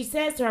 She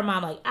says to her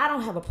mom, like, I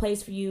don't have a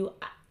place for you.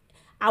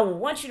 I would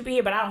want you to be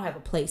here, but I don't have a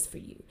place for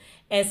you.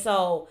 And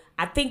so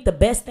I think the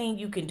best thing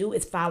you can do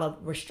is file a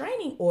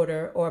restraining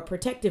order or a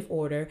protective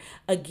order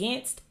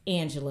against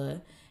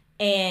Angela.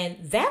 And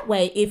that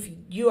way, if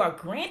you are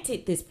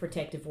granted this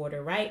protective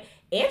order, right,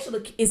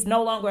 Angela is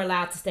no longer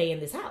allowed to stay in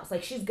this house.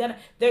 Like,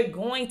 they're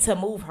going to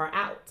move her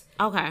out.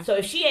 Okay. So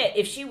if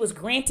she was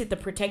granted the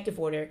protective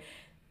order,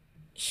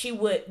 she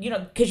would,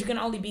 because you can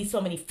only be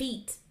so many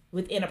feet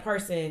within a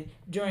person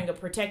during a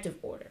protective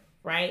order,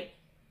 right?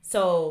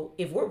 So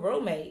if we're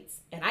roommates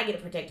and I get a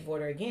protective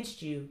order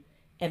against you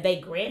and they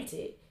grant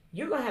it,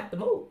 you're going to have to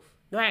move.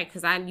 Right,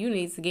 because you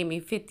need to give me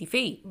 50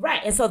 feet.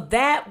 Right, and so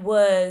that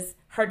was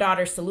her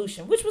daughter's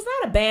solution, which was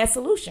not a bad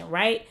solution,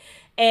 right?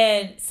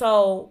 And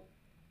so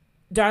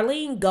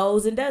Darlene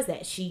goes and does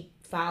that. She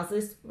files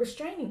this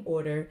restraining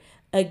order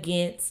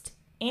against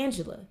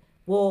Angela.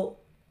 Well,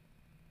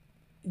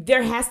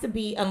 there has to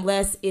be,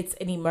 unless it's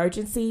an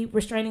emergency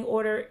restraining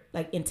order.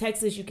 Like in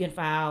Texas, you can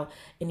file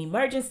an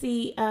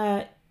emergency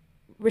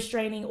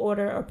restraining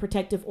order or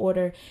protective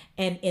order.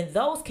 And in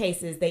those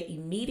cases, they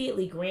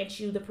immediately grant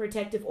you the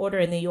protective order,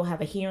 and then you'll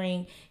have a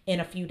hearing in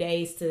a few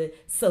days to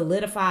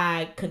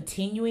solidify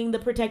continuing the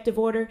protective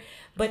order.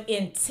 But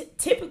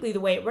typically the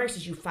way it works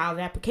is you file an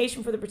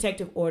application for the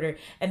protective order,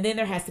 and then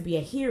there has to be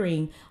a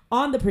hearing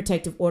on the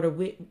protective order,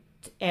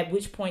 at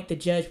which point the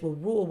judge will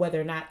rule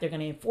whether or not they're going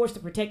to enforce the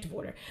protective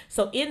order.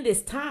 So in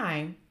this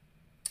time,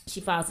 she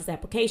files this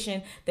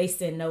application. They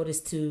send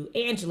notice to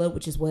Angela,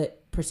 which is what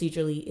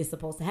procedurally is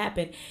supposed to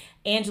happen.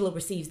 Angela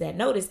receives that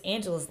notice.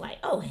 Angela's like,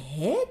 oh,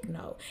 heck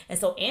no. And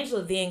so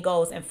Angela then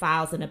goes and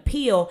files an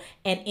appeal,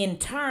 and in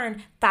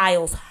turn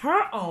files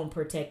her own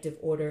protective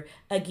order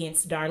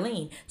against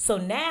Darlene. So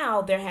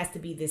now there has to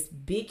be this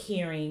big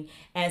hearing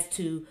as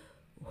to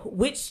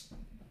which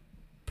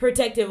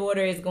protective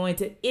order is going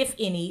to, if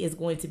any, is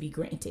going to be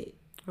granted.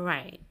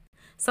 Right.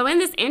 So in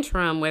this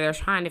interim where they're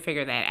trying to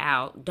figure that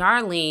out,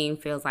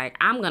 Darlene feels like,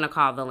 I'm going to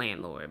call the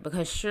landlord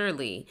because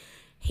surely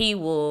he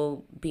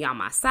will be on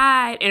my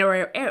side, or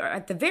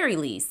at the very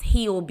least,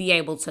 he will be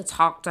able to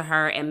talk to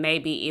her and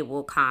maybe it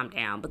will calm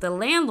down. But the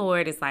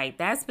landlord is like,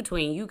 that's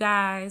between you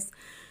guys.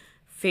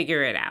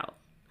 Figure it out.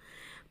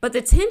 But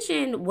the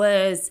tension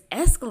was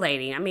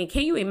escalating. I mean,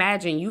 can you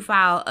imagine you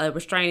file a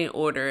restraining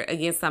order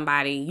against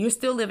somebody, you're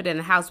still living in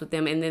the house with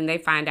them, and then they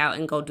find out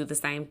and go do the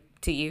same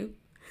to you?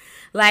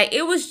 Like,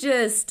 it was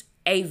just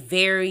a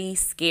very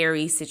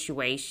scary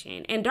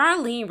situation. And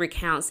Darlene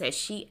recounts that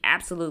she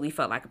absolutely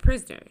felt like a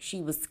prisoner. She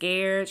was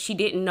scared. She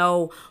didn't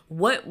know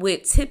what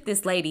would tip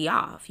this lady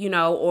off,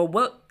 or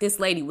what this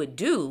lady would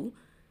do,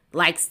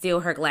 like steal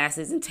her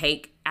glasses and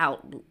take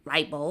out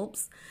light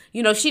bulbs.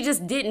 She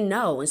just didn't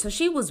know. And so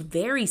she was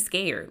very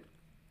scared.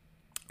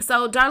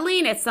 So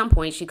Darlene, at some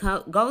point, she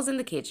goes in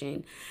the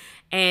kitchen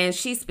and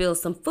she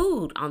spills some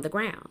food on the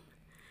ground.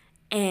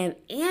 And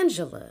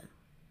Angela,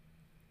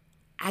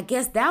 I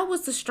guess that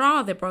was the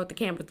straw that broke the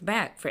camel's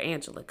back for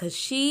Angela, because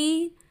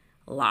she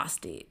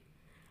lost it.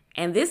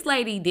 And this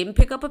lady didn't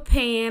pick up a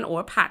pan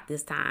or a pot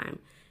this time.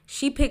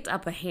 She picked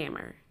up a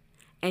hammer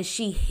and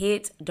she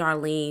hit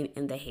Darlene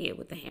in the head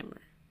with the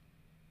hammer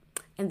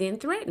and then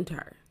threatened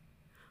her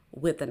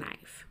with a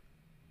knife.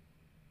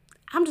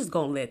 I'm just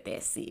going to let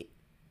that sit.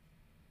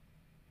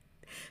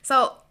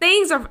 So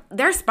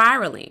they're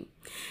spiraling.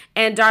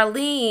 And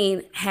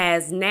Darlene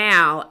has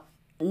now,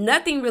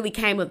 nothing really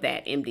came of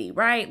that, MD,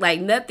 right?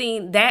 Like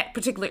nothing, that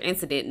particular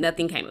incident,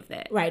 nothing came of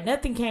that. Right,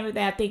 nothing came of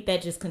that. I think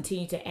that just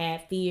continued to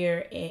add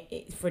fear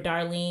for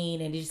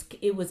Darlene. And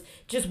it was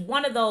just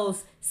one of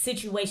those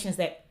situations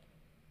that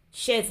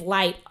sheds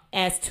light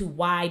as to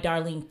why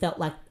Darlene felt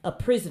like a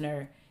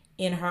prisoner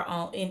in her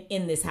own,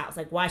 in this house.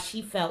 Like why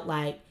she felt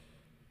like,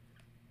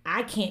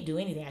 I can't do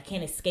anything. I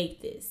can't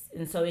escape this.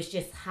 And so it's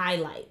just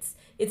highlights.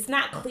 It's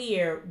not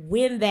clear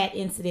when that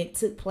incident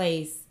took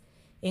place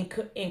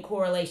in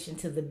correlation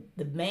to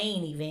the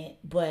main event,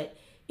 but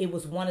it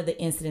was one of the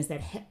incidents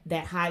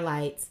that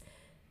highlights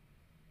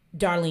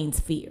Darlene's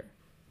fear.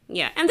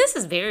 Yeah, and this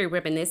is very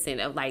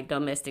reminiscent of like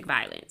domestic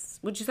violence.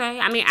 Would you say?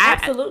 I mean,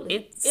 absolutely.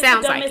 It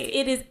sounds like it.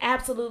 It is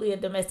absolutely a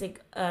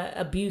domestic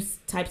abuse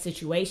type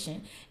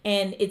situation,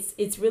 and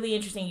it's really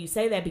interesting you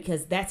say that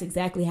because that's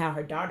exactly how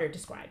her daughter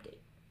described it.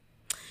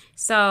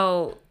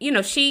 So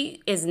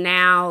she is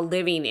now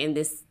living in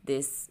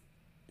this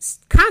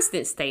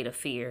constant state of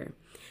fear.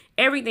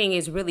 Everything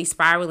is really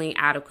spiraling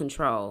out of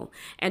control.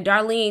 And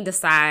Darlene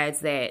decides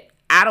that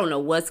I don't know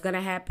what's going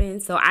to happen,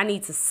 so I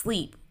need to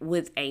sleep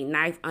with a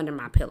knife under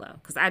my pillow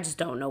because I just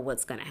don't know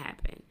what's going to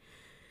happen.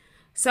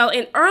 So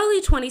in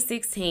early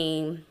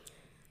 2016,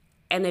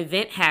 an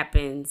event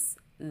happens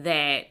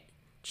that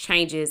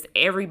changes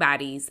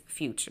everybody's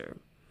future.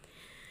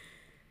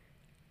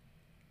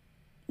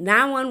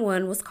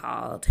 911 was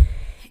called,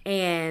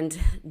 and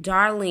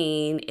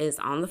Darlene is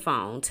on the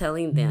phone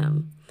telling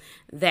them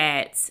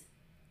that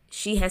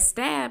she has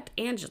stabbed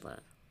Angela.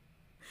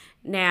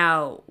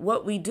 Now,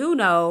 what we do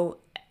know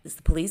is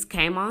the police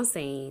came on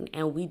scene,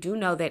 and we do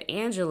know that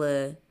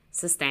Angela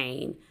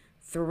sustained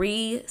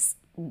 3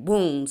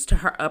 wounds to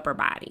her upper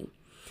body,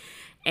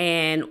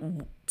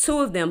 and 2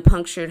 of them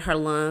punctured her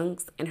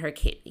lungs and her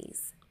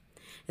kidneys.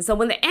 And so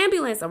when the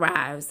ambulance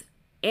arrives,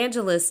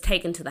 Angela's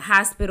taken to the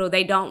hospital.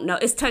 They don't know.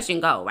 It's touch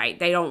and go, right?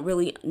 They don't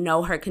really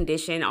know her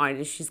condition or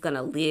if she's going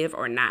to live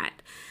or not.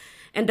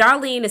 And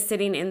Darlene is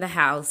sitting in the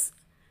house,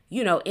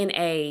 in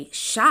a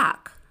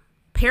shock,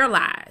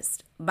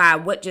 paralyzed by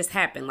what just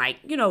happened.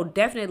 Like,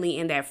 definitely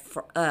in that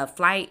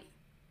fight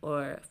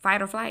or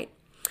flight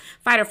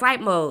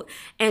mode.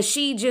 And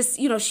she just,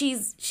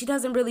 she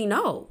doesn't really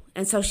know.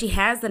 And so she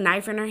has the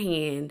knife in her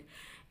hand.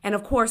 And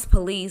of course,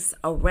 police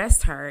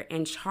arrest her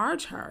and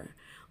charge her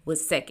with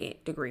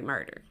 2nd-degree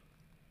murder.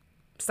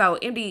 So,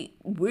 MD,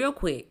 real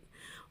quick,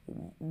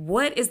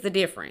 what is the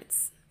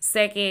difference?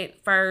 Second,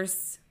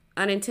 first,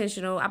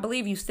 unintentional? I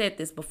believe you said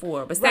this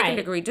before, but second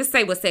degree, just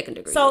say what second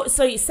degree is.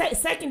 So you say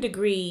second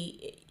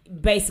degree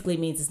basically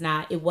means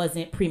it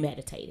wasn't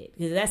premeditated.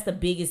 Because that's the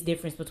biggest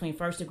difference between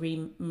first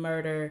degree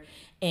murder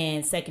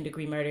and second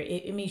degree murder.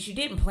 It means you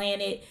didn't plan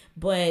it,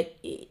 but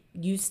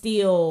you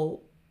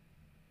still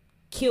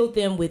killed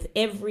them with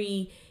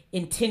every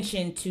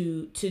intention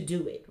to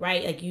do it,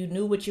 right? Like you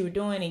knew what you were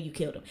doing and you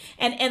killed them.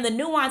 And the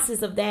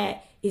nuances of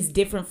that is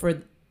different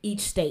for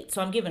each state.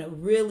 So I'm giving a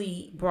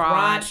really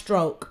broad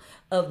stroke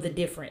of the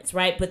difference,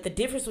 right? But the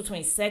difference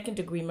between second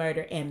degree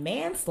murder and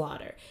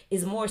manslaughter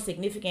is more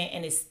significant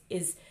and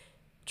is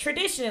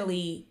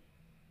traditionally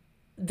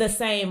the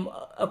same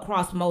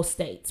across most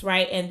states,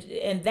 right?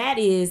 And that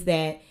is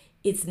that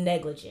it's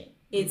negligent.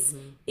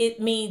 It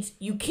means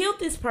you killed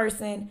this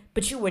person,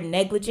 but you were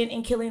negligent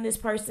in killing this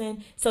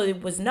person. So there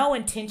was no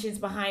intentions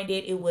behind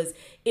it.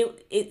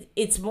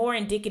 It's more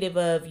indicative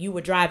of you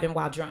were driving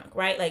while drunk,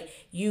 right? Like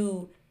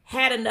you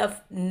had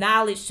enough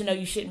knowledge to know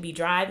you shouldn't be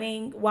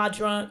driving while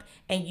drunk,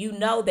 and you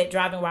know that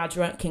driving while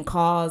drunk can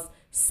cause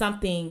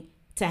something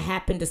to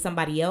happen to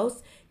somebody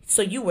else.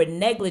 So you were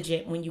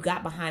negligent when you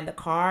got behind the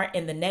car,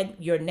 and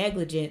your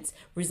negligence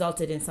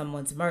resulted in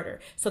someone's murder.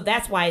 So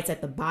that's why it's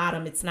at the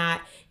bottom. It's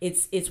not.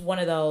 It's one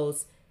of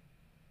those.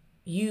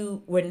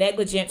 You were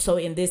negligent. So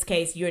in this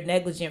case, you're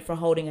negligent for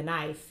holding a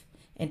knife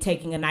and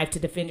taking a knife to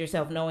defend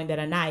yourself, knowing that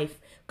a knife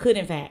could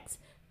in fact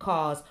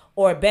cause.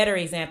 Or a better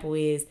example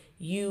is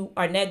you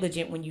are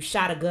negligent when you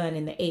shot a gun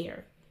in the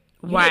air.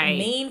 You didn't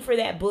mean for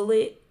that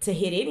bullet to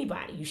hit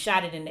anybody. You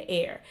shot it in the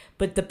air.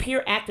 But the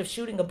pure act of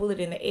shooting a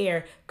bullet in the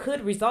air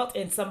could result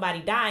in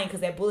somebody dying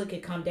because that bullet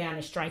could come down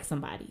and strike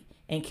somebody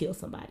and kill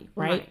somebody,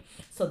 right?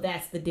 So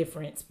that's the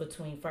difference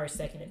between first,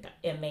 second,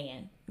 and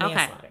manslaughter.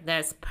 Okay,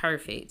 that's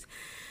perfect.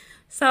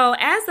 So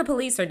as the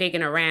police are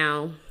digging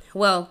around,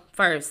 well,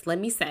 first, let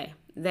me say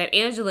that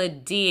Angela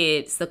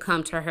did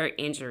succumb to her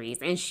injuries,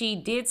 and she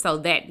did so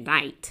that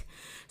night.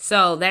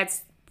 So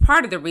that's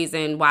part of the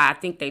reason why I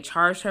think they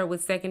charged her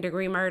with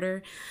second-degree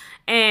murder.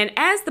 And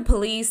as the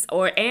police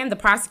and the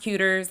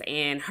prosecutors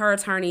and her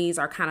attorneys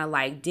are kind of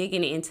like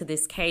digging into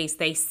this case,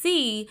 they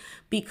see,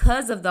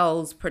 because of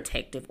those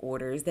protective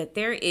orders, that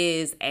there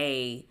is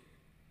a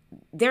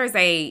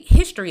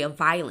history of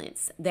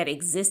violence that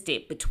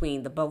existed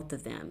between the both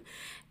of them.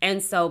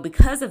 And so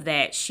because of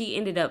that, she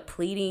ended up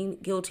pleading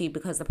guilty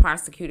because the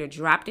prosecutor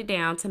dropped it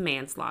down to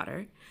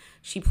manslaughter.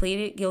 She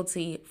pleaded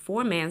guilty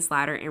for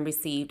manslaughter and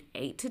received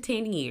 8 to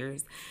 10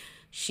 years.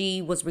 She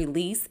was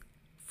released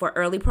for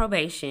early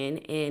probation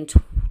in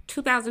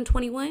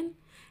 2021,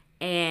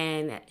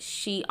 and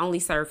she only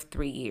served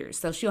 3 years.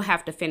 So she'll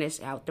have to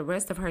finish out the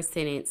rest of her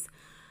sentence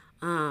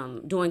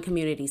doing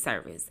community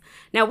service.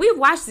 Now, we've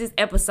watched this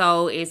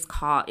episode. It's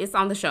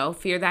on the show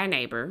Fear Thy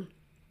Neighbor.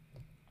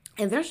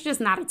 And there's just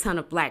not a ton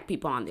of Black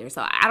people on there.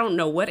 So I don't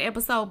know what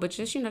episode, but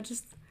just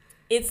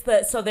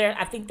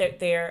I think that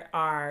there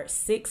are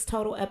 6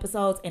 total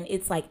episodes, and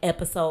it's the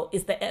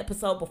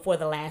episode before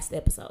the last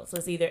episode. So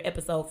it's either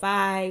episode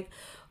 5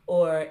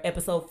 or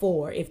episode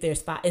 4 if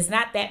there's 5. It's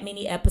not that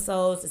many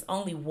episodes. It's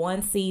only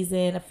one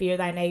season of Fear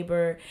Thy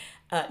Neighbor.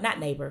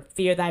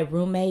 Fear Thy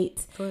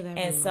Roommate.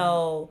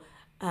 So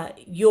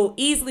you'll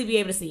easily be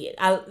able to see it.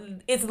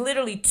 It's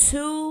literally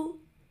 2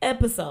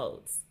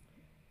 episodes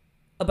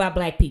about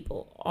Black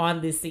people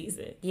on this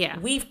season. Yeah.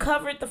 We've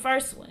covered the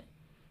first one,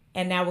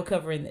 and now we're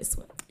covering this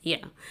one.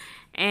 Yeah.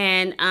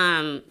 And,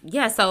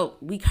 so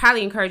we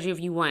highly encourage you if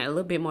you want a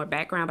little bit more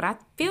background, but I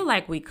feel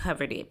like we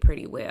covered it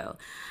pretty well.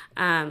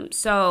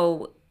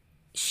 So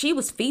she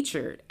was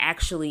featured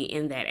actually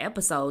in that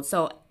episode.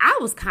 So I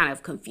was kind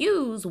of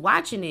confused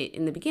watching it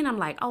in the beginning. I'm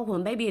like, oh, well,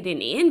 maybe it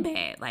didn't end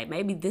bad. Like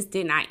maybe this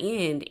did not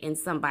end in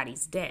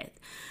somebody's death.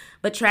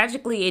 But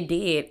tragically it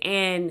did.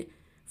 And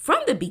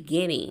from the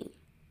beginning,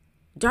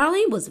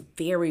 Darlene was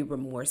very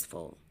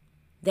remorseful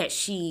that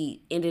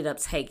she ended up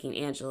taking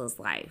Angela's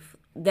life,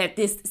 that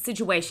this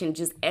situation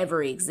just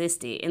ever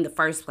existed in the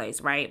first place,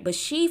 right? But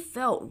she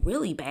felt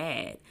really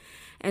bad.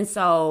 And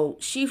so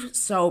she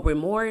showed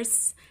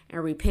remorse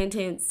and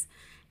repentance.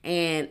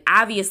 And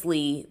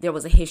obviously there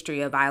was a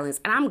history of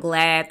violence. And I'm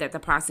glad that the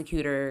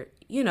prosecutor,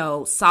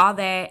 saw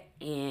that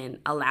and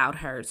allowed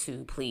her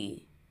to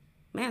plead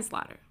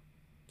manslaughter.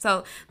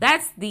 So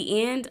that's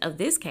the end of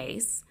this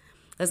case.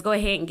 Let's go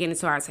ahead and get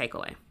into our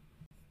takeaway.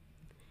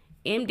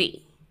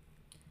 MD.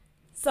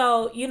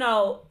 So,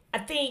 I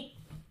think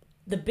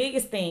the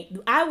biggest thing,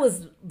 I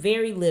was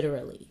very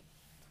literally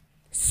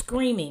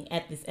screaming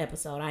at this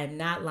episode. I am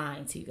not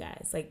lying to you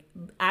guys. Like,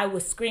 I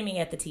was screaming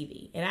at the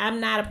TV. And I'm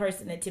not a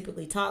person that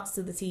typically talks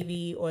to the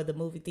TV or the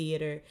movie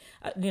theater,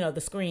 the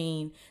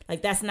screen.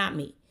 Like, that's not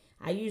me.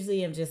 I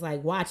usually am just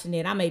like watching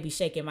it. I may be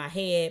shaking my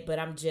head, but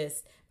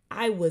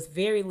I was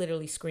very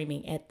literally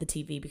screaming at the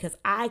TV because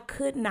I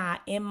could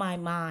not, in my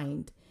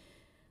mind,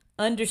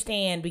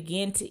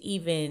 begin to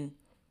even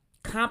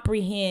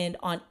comprehend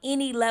on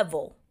any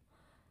level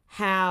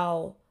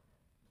how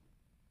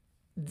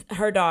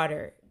her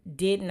daughter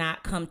did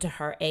not come to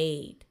her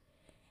aid.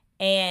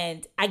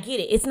 And I get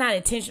it. It's not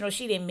intentional.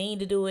 She didn't mean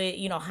to do it.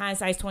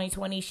 Hindsight's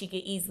 2020. She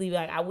could easily be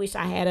like, I wish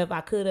I had if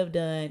I could have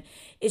done.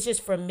 It's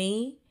just for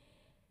me,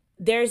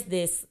 there's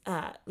this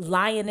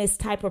lioness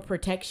type of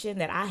protection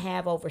that I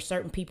have over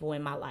certain people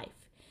in my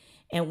life.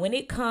 And when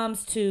it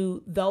comes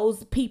to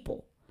those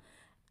people,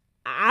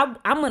 I'm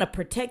going to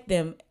protect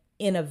them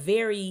in a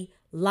very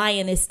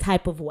lioness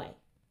type of way,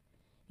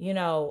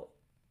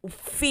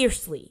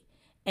 fiercely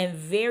and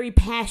very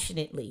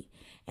passionately.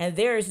 And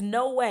there is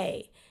no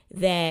way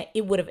that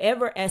it would have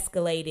ever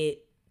escalated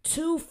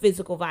to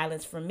physical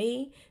violence for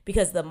me,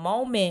 because the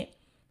moment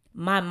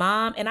my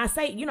mom, and I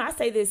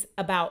say this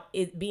about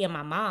it being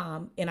my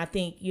mom, and I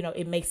think,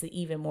 it makes it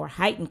even more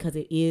heightened because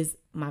it is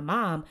my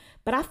mom,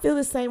 but I feel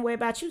the same way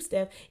about you,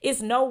 Steph.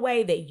 It's no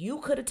way that you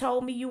could have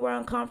told me you were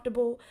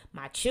uncomfortable.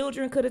 My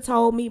children could have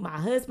told me, my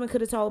husband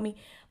could have told me,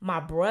 my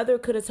brother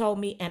could have told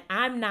me, and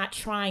I'm not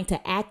trying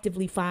to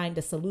actively find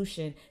a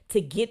solution to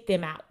get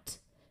them out,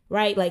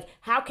 right? Like,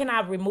 how can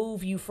I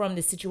remove you from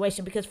this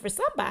situation? Because for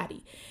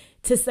somebody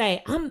to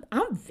say, I'm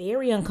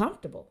very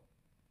uncomfortable,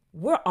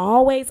 we're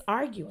always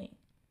arguing.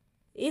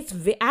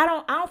 I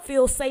don't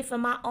feel safe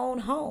in my own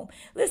home.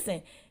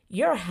 Listen,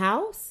 your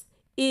house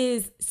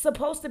is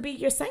supposed to be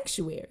your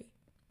sanctuary.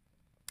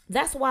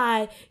 That's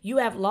why you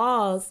have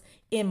laws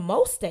in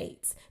most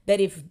states that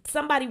if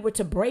somebody were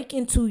to break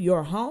into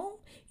your home,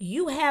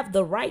 you have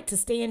the right to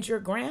stand your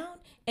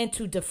ground and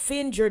to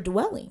defend your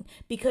dwelling,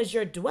 because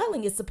your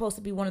dwelling is supposed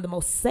to be one of the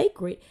most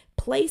sacred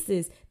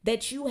places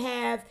that you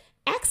have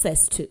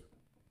access to.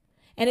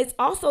 And it's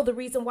also the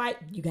reason why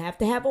you have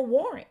to have a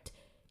warrant.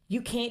 You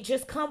can't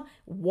just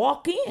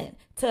walk in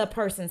to a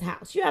person's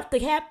house. You have to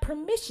have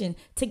permission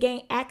to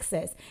gain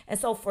access. And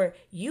so for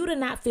you to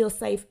not feel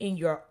safe in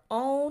your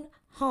own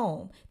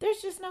home,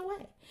 there's just no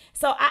way.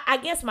 So I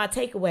guess my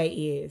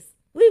takeaway is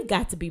we've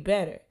got to be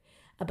better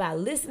about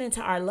listening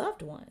to our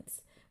loved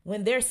ones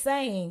when they're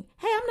saying,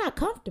 hey, I'm not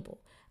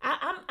comfortable.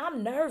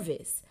 I'm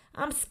nervous.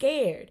 I'm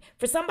scared.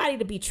 For somebody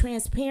to be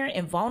transparent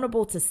and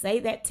vulnerable to say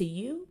that to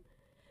you,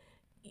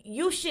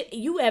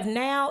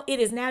 it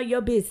is now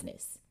your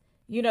business.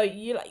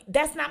 You're like,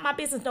 that's not my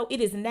business. No,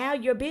 it is now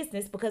your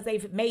business because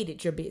they've made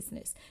it your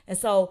business. And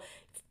so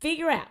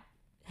figure out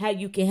how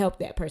you can help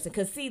that person.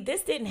 Because see,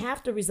 this didn't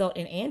have to result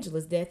in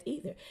Angela's death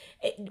either.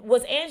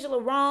 Was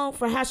Angela wrong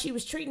for how she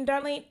was treating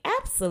Darlene?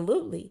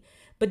 Absolutely.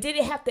 But did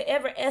it have to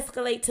ever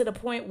escalate to the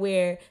point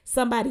where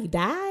somebody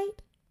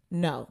died?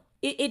 No,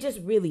 it just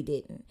really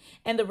didn't.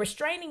 And the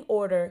restraining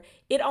order,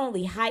 it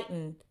only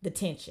heightened the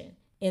tension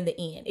in the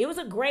end.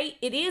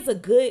 It is a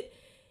good,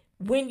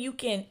 when you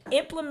can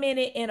implement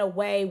it in a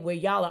way where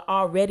y'all are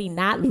already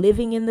not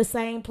living in the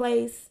same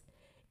place,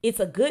 it's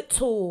a good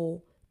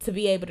tool to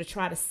be able to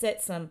try to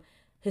set some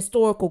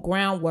historical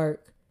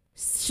groundwork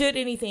should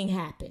anything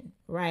happen,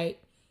 right?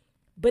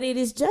 But it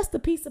is just a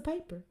piece of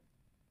paper.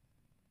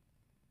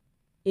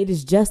 It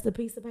is just a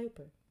piece of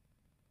paper.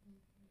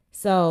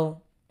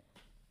 So,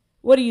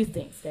 what do you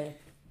think, Steph?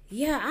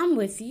 Yeah, I'm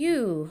with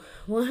you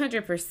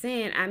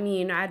 100%. I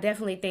mean, I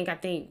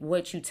think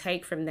what you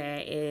take from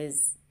that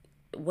is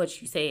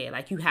what you said.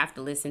 Like, you have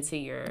to listen to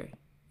your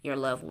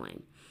loved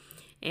one.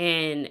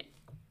 And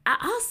I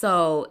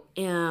also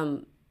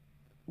am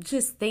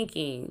just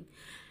thinking,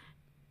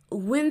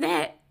 when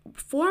that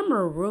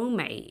former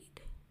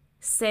roommate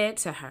said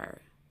to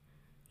her,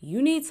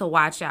 you need to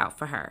watch out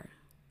for her,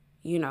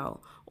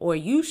 or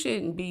you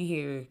shouldn't be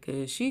here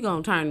because she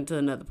gonna turn into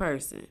another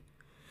person.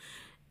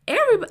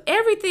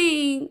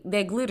 Everything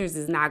that glitters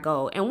is not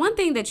gold. And one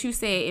thing that you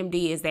said,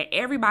 MD, is that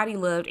everybody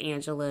loved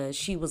Angela.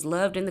 She was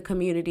loved in the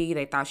community.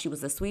 They thought she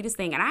was the sweetest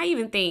thing. And I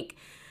even think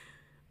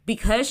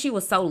because she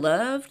was so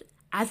loved,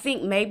 I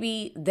think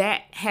maybe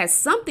that has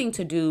something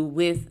to do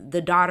with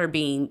the daughter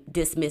being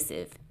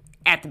dismissive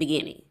at the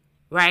beginning,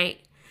 right?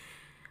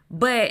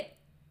 But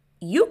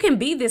you can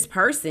be this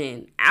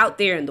person out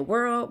there in the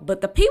world,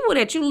 but the people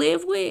that you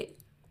live with,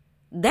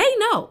 they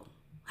know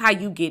how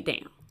you get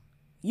down.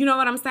 You know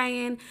what I'm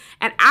saying?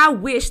 And I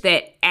wish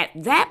that at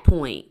that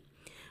point,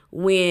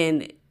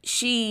 when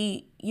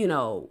she,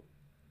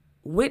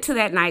 went to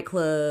that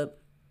nightclub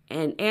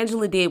and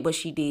Angela did what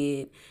she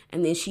did,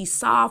 and then she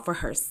saw for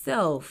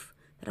herself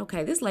that,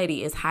 okay, this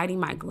lady is hiding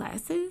my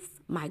glasses,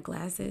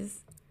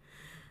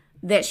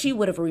 that she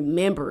would have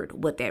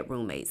remembered what that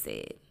roommate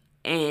said.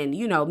 And,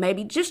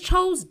 maybe just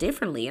chose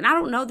differently. And I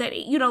don't know that,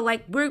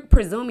 we're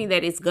presuming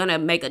that it's going to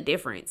make a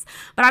difference.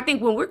 But I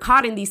think when we're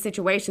caught in these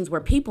situations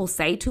where people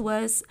say to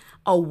us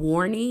a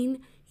warning,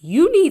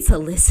 you need to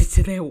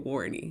listen to that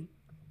warning.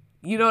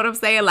 You know what I'm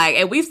saying? Like,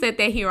 and we've said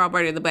that here on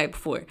Burning the Black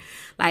before.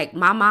 Like,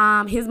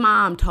 his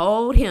mom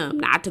told him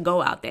not to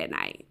go out that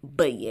night,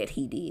 but yet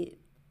he did.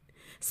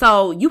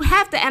 So you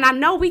have to, and I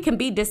know we can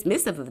be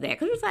dismissive of that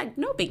because it's like,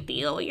 no big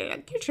deal. You're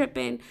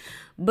tripping.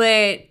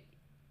 But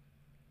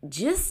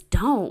just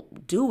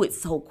don't do it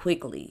so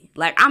quickly.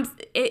 Like,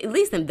 at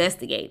least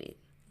investigate it,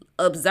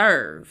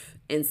 observe,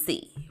 and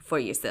see for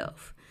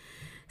yourself.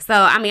 So,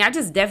 I mean, I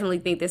just definitely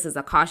think this is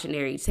a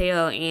cautionary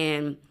tale.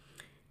 And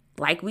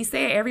like we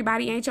said,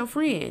 everybody ain't your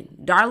friend.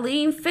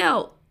 Darlene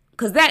felt,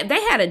 because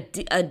they had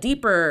a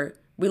deeper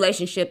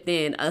relationship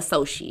than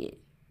associate.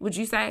 Would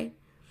you say?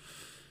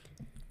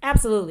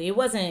 Absolutely. It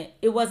wasn't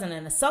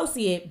an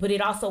associate, but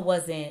it also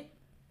wasn't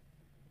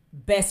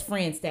best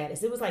friend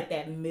status. It was like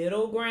that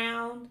middle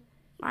ground.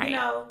 Right. You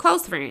know,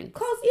 close friend.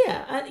 close.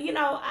 Yeah.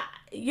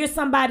 You're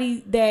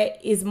somebody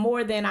that is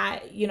more than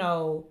I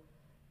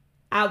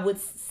would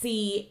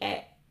see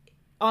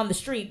on the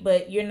street,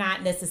 but you're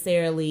not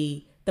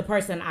necessarily the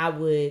person I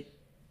would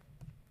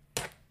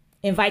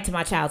invite to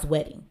my child's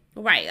wedding.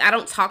 Right. I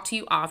don't talk to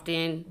you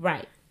often.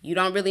 Right. You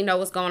don't really know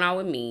what's going on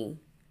with me,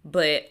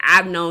 but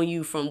I've known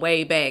you from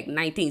way back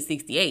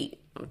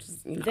 1968. I'm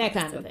just, that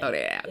kind of thing. Throw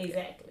that out.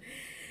 Exactly.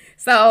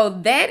 So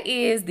that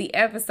is the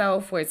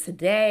episode for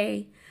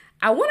today.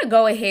 I want to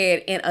go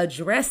ahead and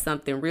address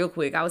something real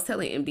quick. I was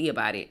telling MD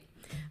about it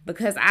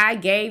because I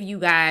gave you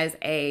guys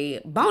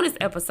a bonus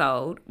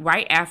episode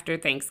right after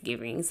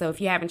Thanksgiving. So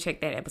if you haven't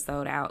checked that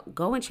episode out,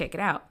 go and check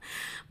it out.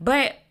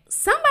 But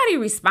somebody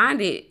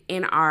responded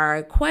in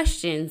our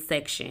question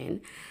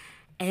section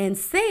and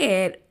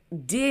said,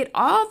 did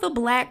all the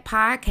Black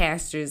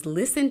podcasters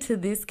listen to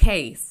this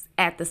case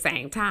at the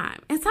same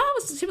time? And so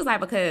she was like,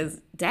 because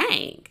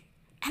dang.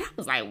 And I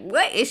was like,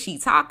 what is she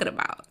talking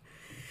about?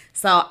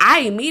 So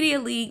I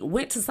immediately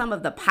went to some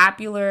of the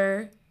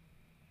popular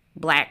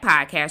Black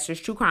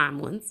podcasters, true crime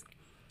ones.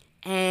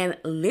 And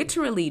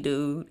literally,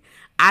 dude,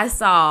 I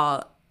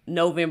saw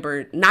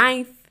November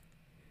 9th,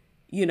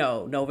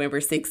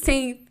 November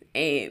 16th.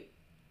 And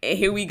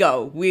here we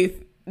go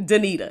with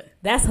Danita.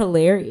 That's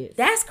hilarious.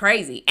 That's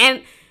crazy.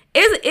 And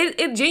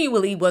it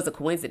genuinely was a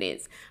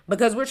coincidence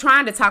because we're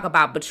trying to talk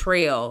about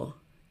betrayal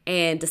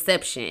and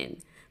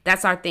deception.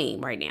 That's our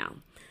theme right now.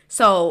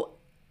 So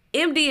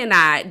MD and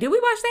I, did we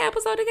watch that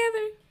episode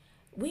together?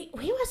 We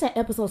watched that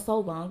episode so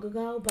long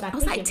ago, but it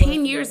was like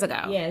 10 years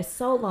ago. Yeah,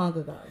 so long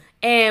ago.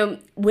 And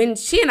when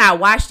she and I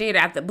watched it,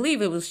 I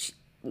believe it was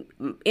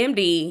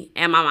MD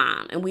and my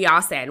mom, and we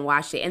all sat and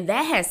watched it. And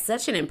that has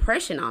such an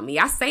impression on me.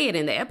 I say it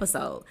in the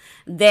episode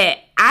that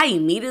I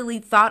immediately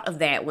thought of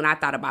that when I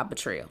thought about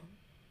betrayal.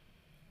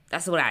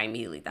 That's what I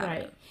immediately thought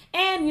of.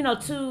 And,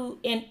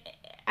 and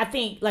I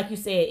think, like you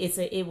said,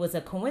 it was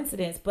a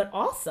coincidence, but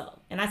also,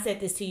 and I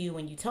said this to you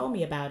when you told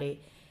me about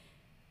it,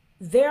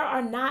 there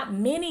are not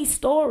many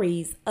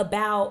stories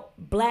about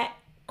Black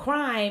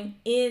crime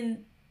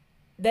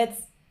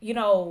that's,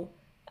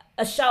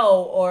 a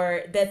show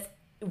or that's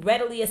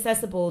readily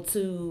accessible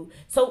to.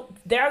 So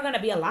there are going to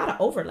be a lot of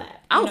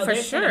overlap. For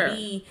there's sure. Going to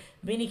be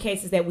many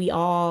cases that we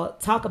all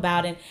talk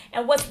about. And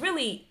what's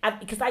really,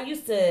 because I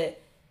used to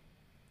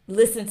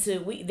listen to,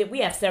 we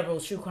have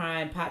several true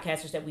crime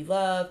podcasters that we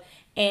love.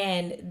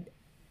 And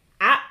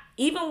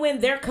even when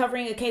they're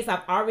covering a case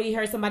I've already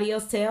heard somebody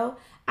else tell,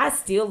 I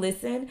still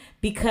listen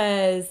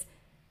because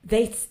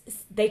they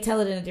tell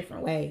it in a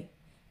different way.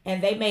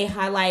 And they may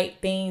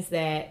highlight things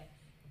that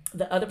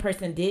the other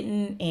person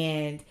didn't.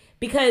 And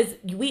because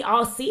we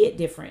all see it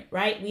different,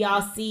 right? We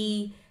all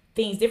see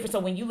things different. So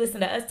when you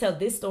listen to us tell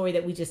this story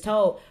that we just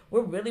told,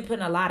 we're really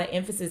putting a lot of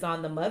emphasis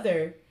on the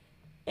mother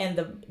and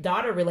the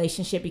daughter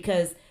relationship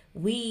because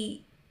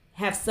we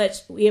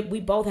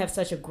both have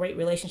such a great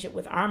relationship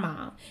with our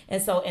mom.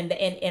 And so,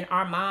 and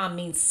our mom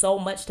means so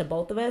much to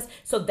both of us.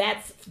 So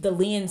that's the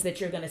lens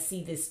that you're going to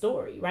see this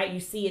story, right? You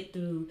see it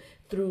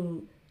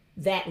through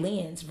that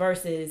lens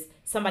versus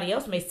somebody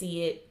else may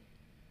see it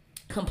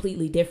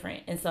completely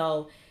different. And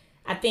so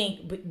I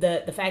think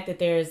the fact that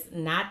there's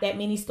not that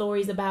many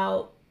stories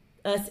about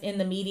us in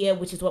the media,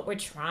 which is what we're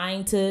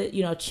trying to,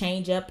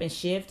 change up and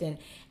shift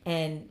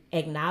and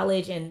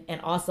acknowledge.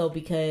 And also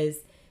because,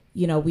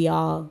 we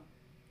all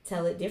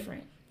tell it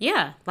different.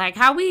 Yeah. Like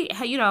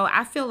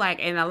I feel like,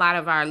 and a lot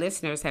of our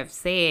listeners have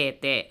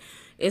said that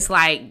it's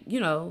like,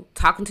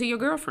 talking to your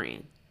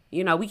girlfriend.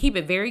 We keep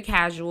it very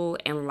casual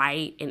and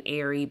light and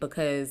airy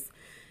because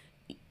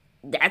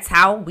that's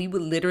how we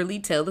would literally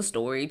tell the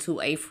story to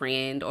a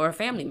friend or a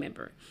family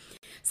member.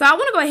 So I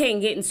want to go ahead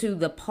and get into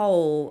the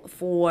poll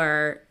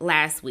for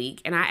last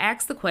week. And I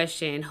asked the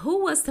question,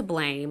 who was to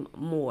blame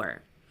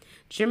more?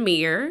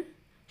 Jameer,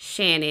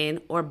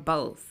 Shannon, or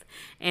both?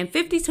 And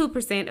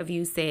 52% of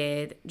you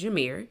said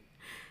Jameer,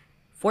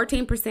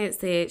 14%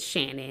 said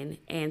Shannon,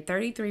 and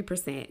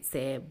 33%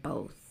 said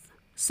both.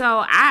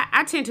 So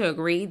I tend to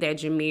agree that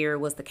Jameer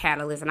was the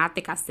catalyst, and I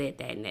think I said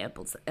that in the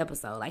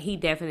episode. Like, he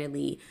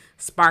definitely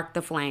sparked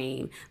the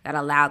flame that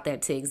allowed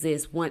that to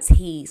exist once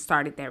he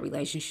started that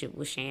relationship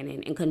with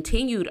Shannon and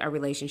continued a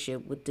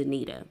relationship with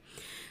Danita.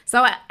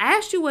 So I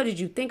asked you, what did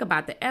you think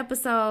about the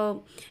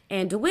episode?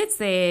 And DeWitt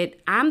said,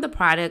 I'm the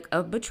product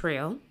of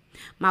betrayal.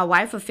 My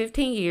wife of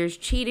 15 years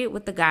cheated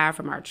with the guy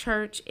from our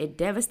church. It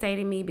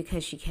devastated me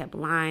because she kept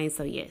lying.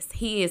 So yes,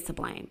 he is to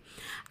blame.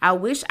 I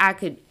wish I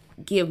could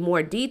give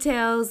more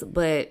details,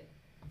 but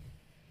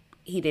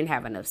he didn't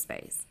have enough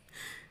space.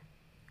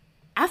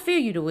 I feel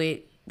you,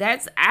 DeWitt.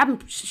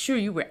 I'm sure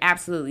you were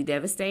absolutely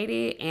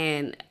devastated,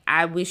 and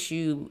I wish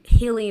you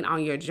healing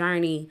on your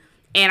journey.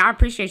 And I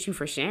appreciate you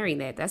for sharing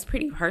that. That's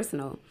pretty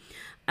personal.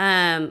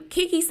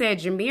 Kiki said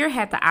Jameer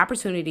had the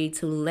opportunity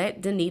to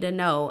let Danita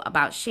know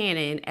about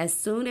Shannon as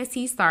soon as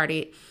he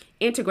started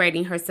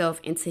integrating herself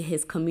into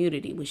his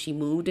community, when she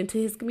moved into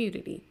his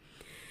community.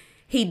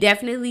 He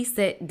definitely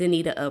set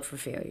Danita up for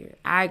failure.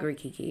 I agree,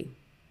 Kiki.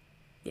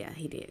 Yeah,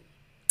 he did.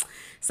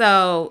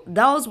 So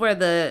those were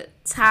the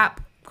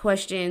top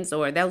questions,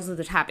 or those are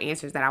the top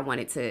answers that I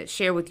wanted to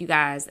share with you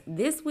guys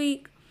this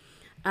week.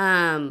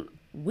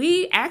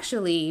 We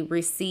actually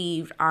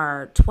received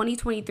our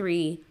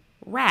 2023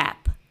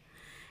 wrap.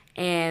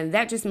 And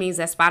that just means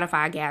that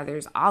Spotify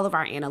gathers all of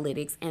our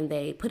analytics and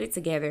they put it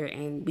together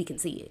and we can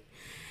see it.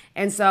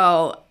 And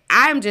so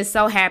I'm just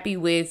so happy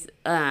with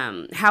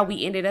how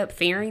we ended up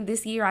faring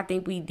this year. I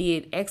think we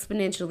did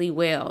exponentially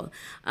well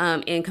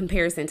in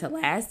comparison to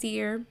last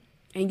year.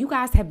 And you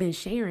guys have been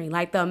sharing,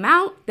 like the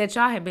amount that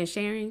y'all have been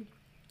sharing.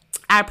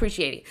 I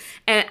appreciate it.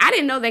 And I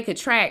didn't know they could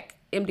track,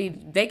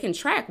 MD, they can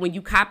track when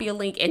you copy a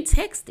link and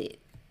text it.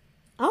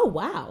 Oh,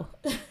 wow.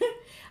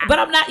 But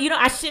I'm not,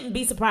 I shouldn't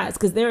be surprised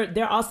because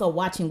they're also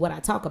watching what I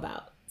talk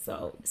about.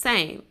 So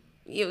same.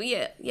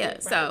 Yeah.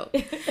 Right. So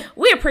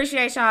we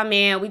appreciate y'all,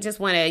 man. We just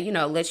want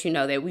to, let you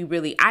know that we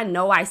really, I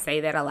know I say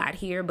that a lot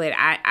here, but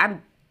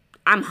I'm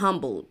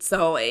humbled.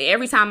 So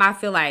every time I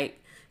feel like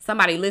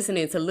somebody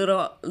listening to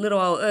little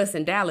old us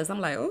in Dallas,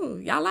 I'm like, oh,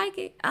 y'all like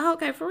it? Oh,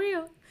 okay, for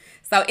real.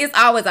 So it's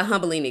always a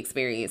humbling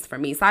experience for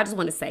me. So I just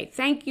want to say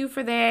thank you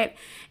for that.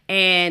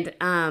 And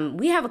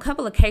we have a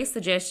couple of case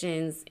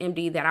suggestions,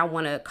 MD, that I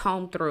want to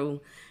comb through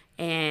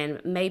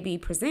and maybe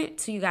present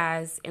to you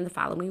guys in the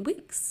following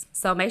weeks.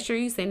 So make sure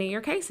you send in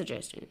your case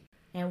suggestion.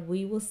 And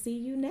we will see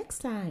you next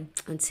time.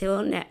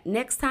 Until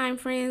next time,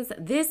 friends,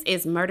 this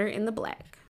is Murder in the Black.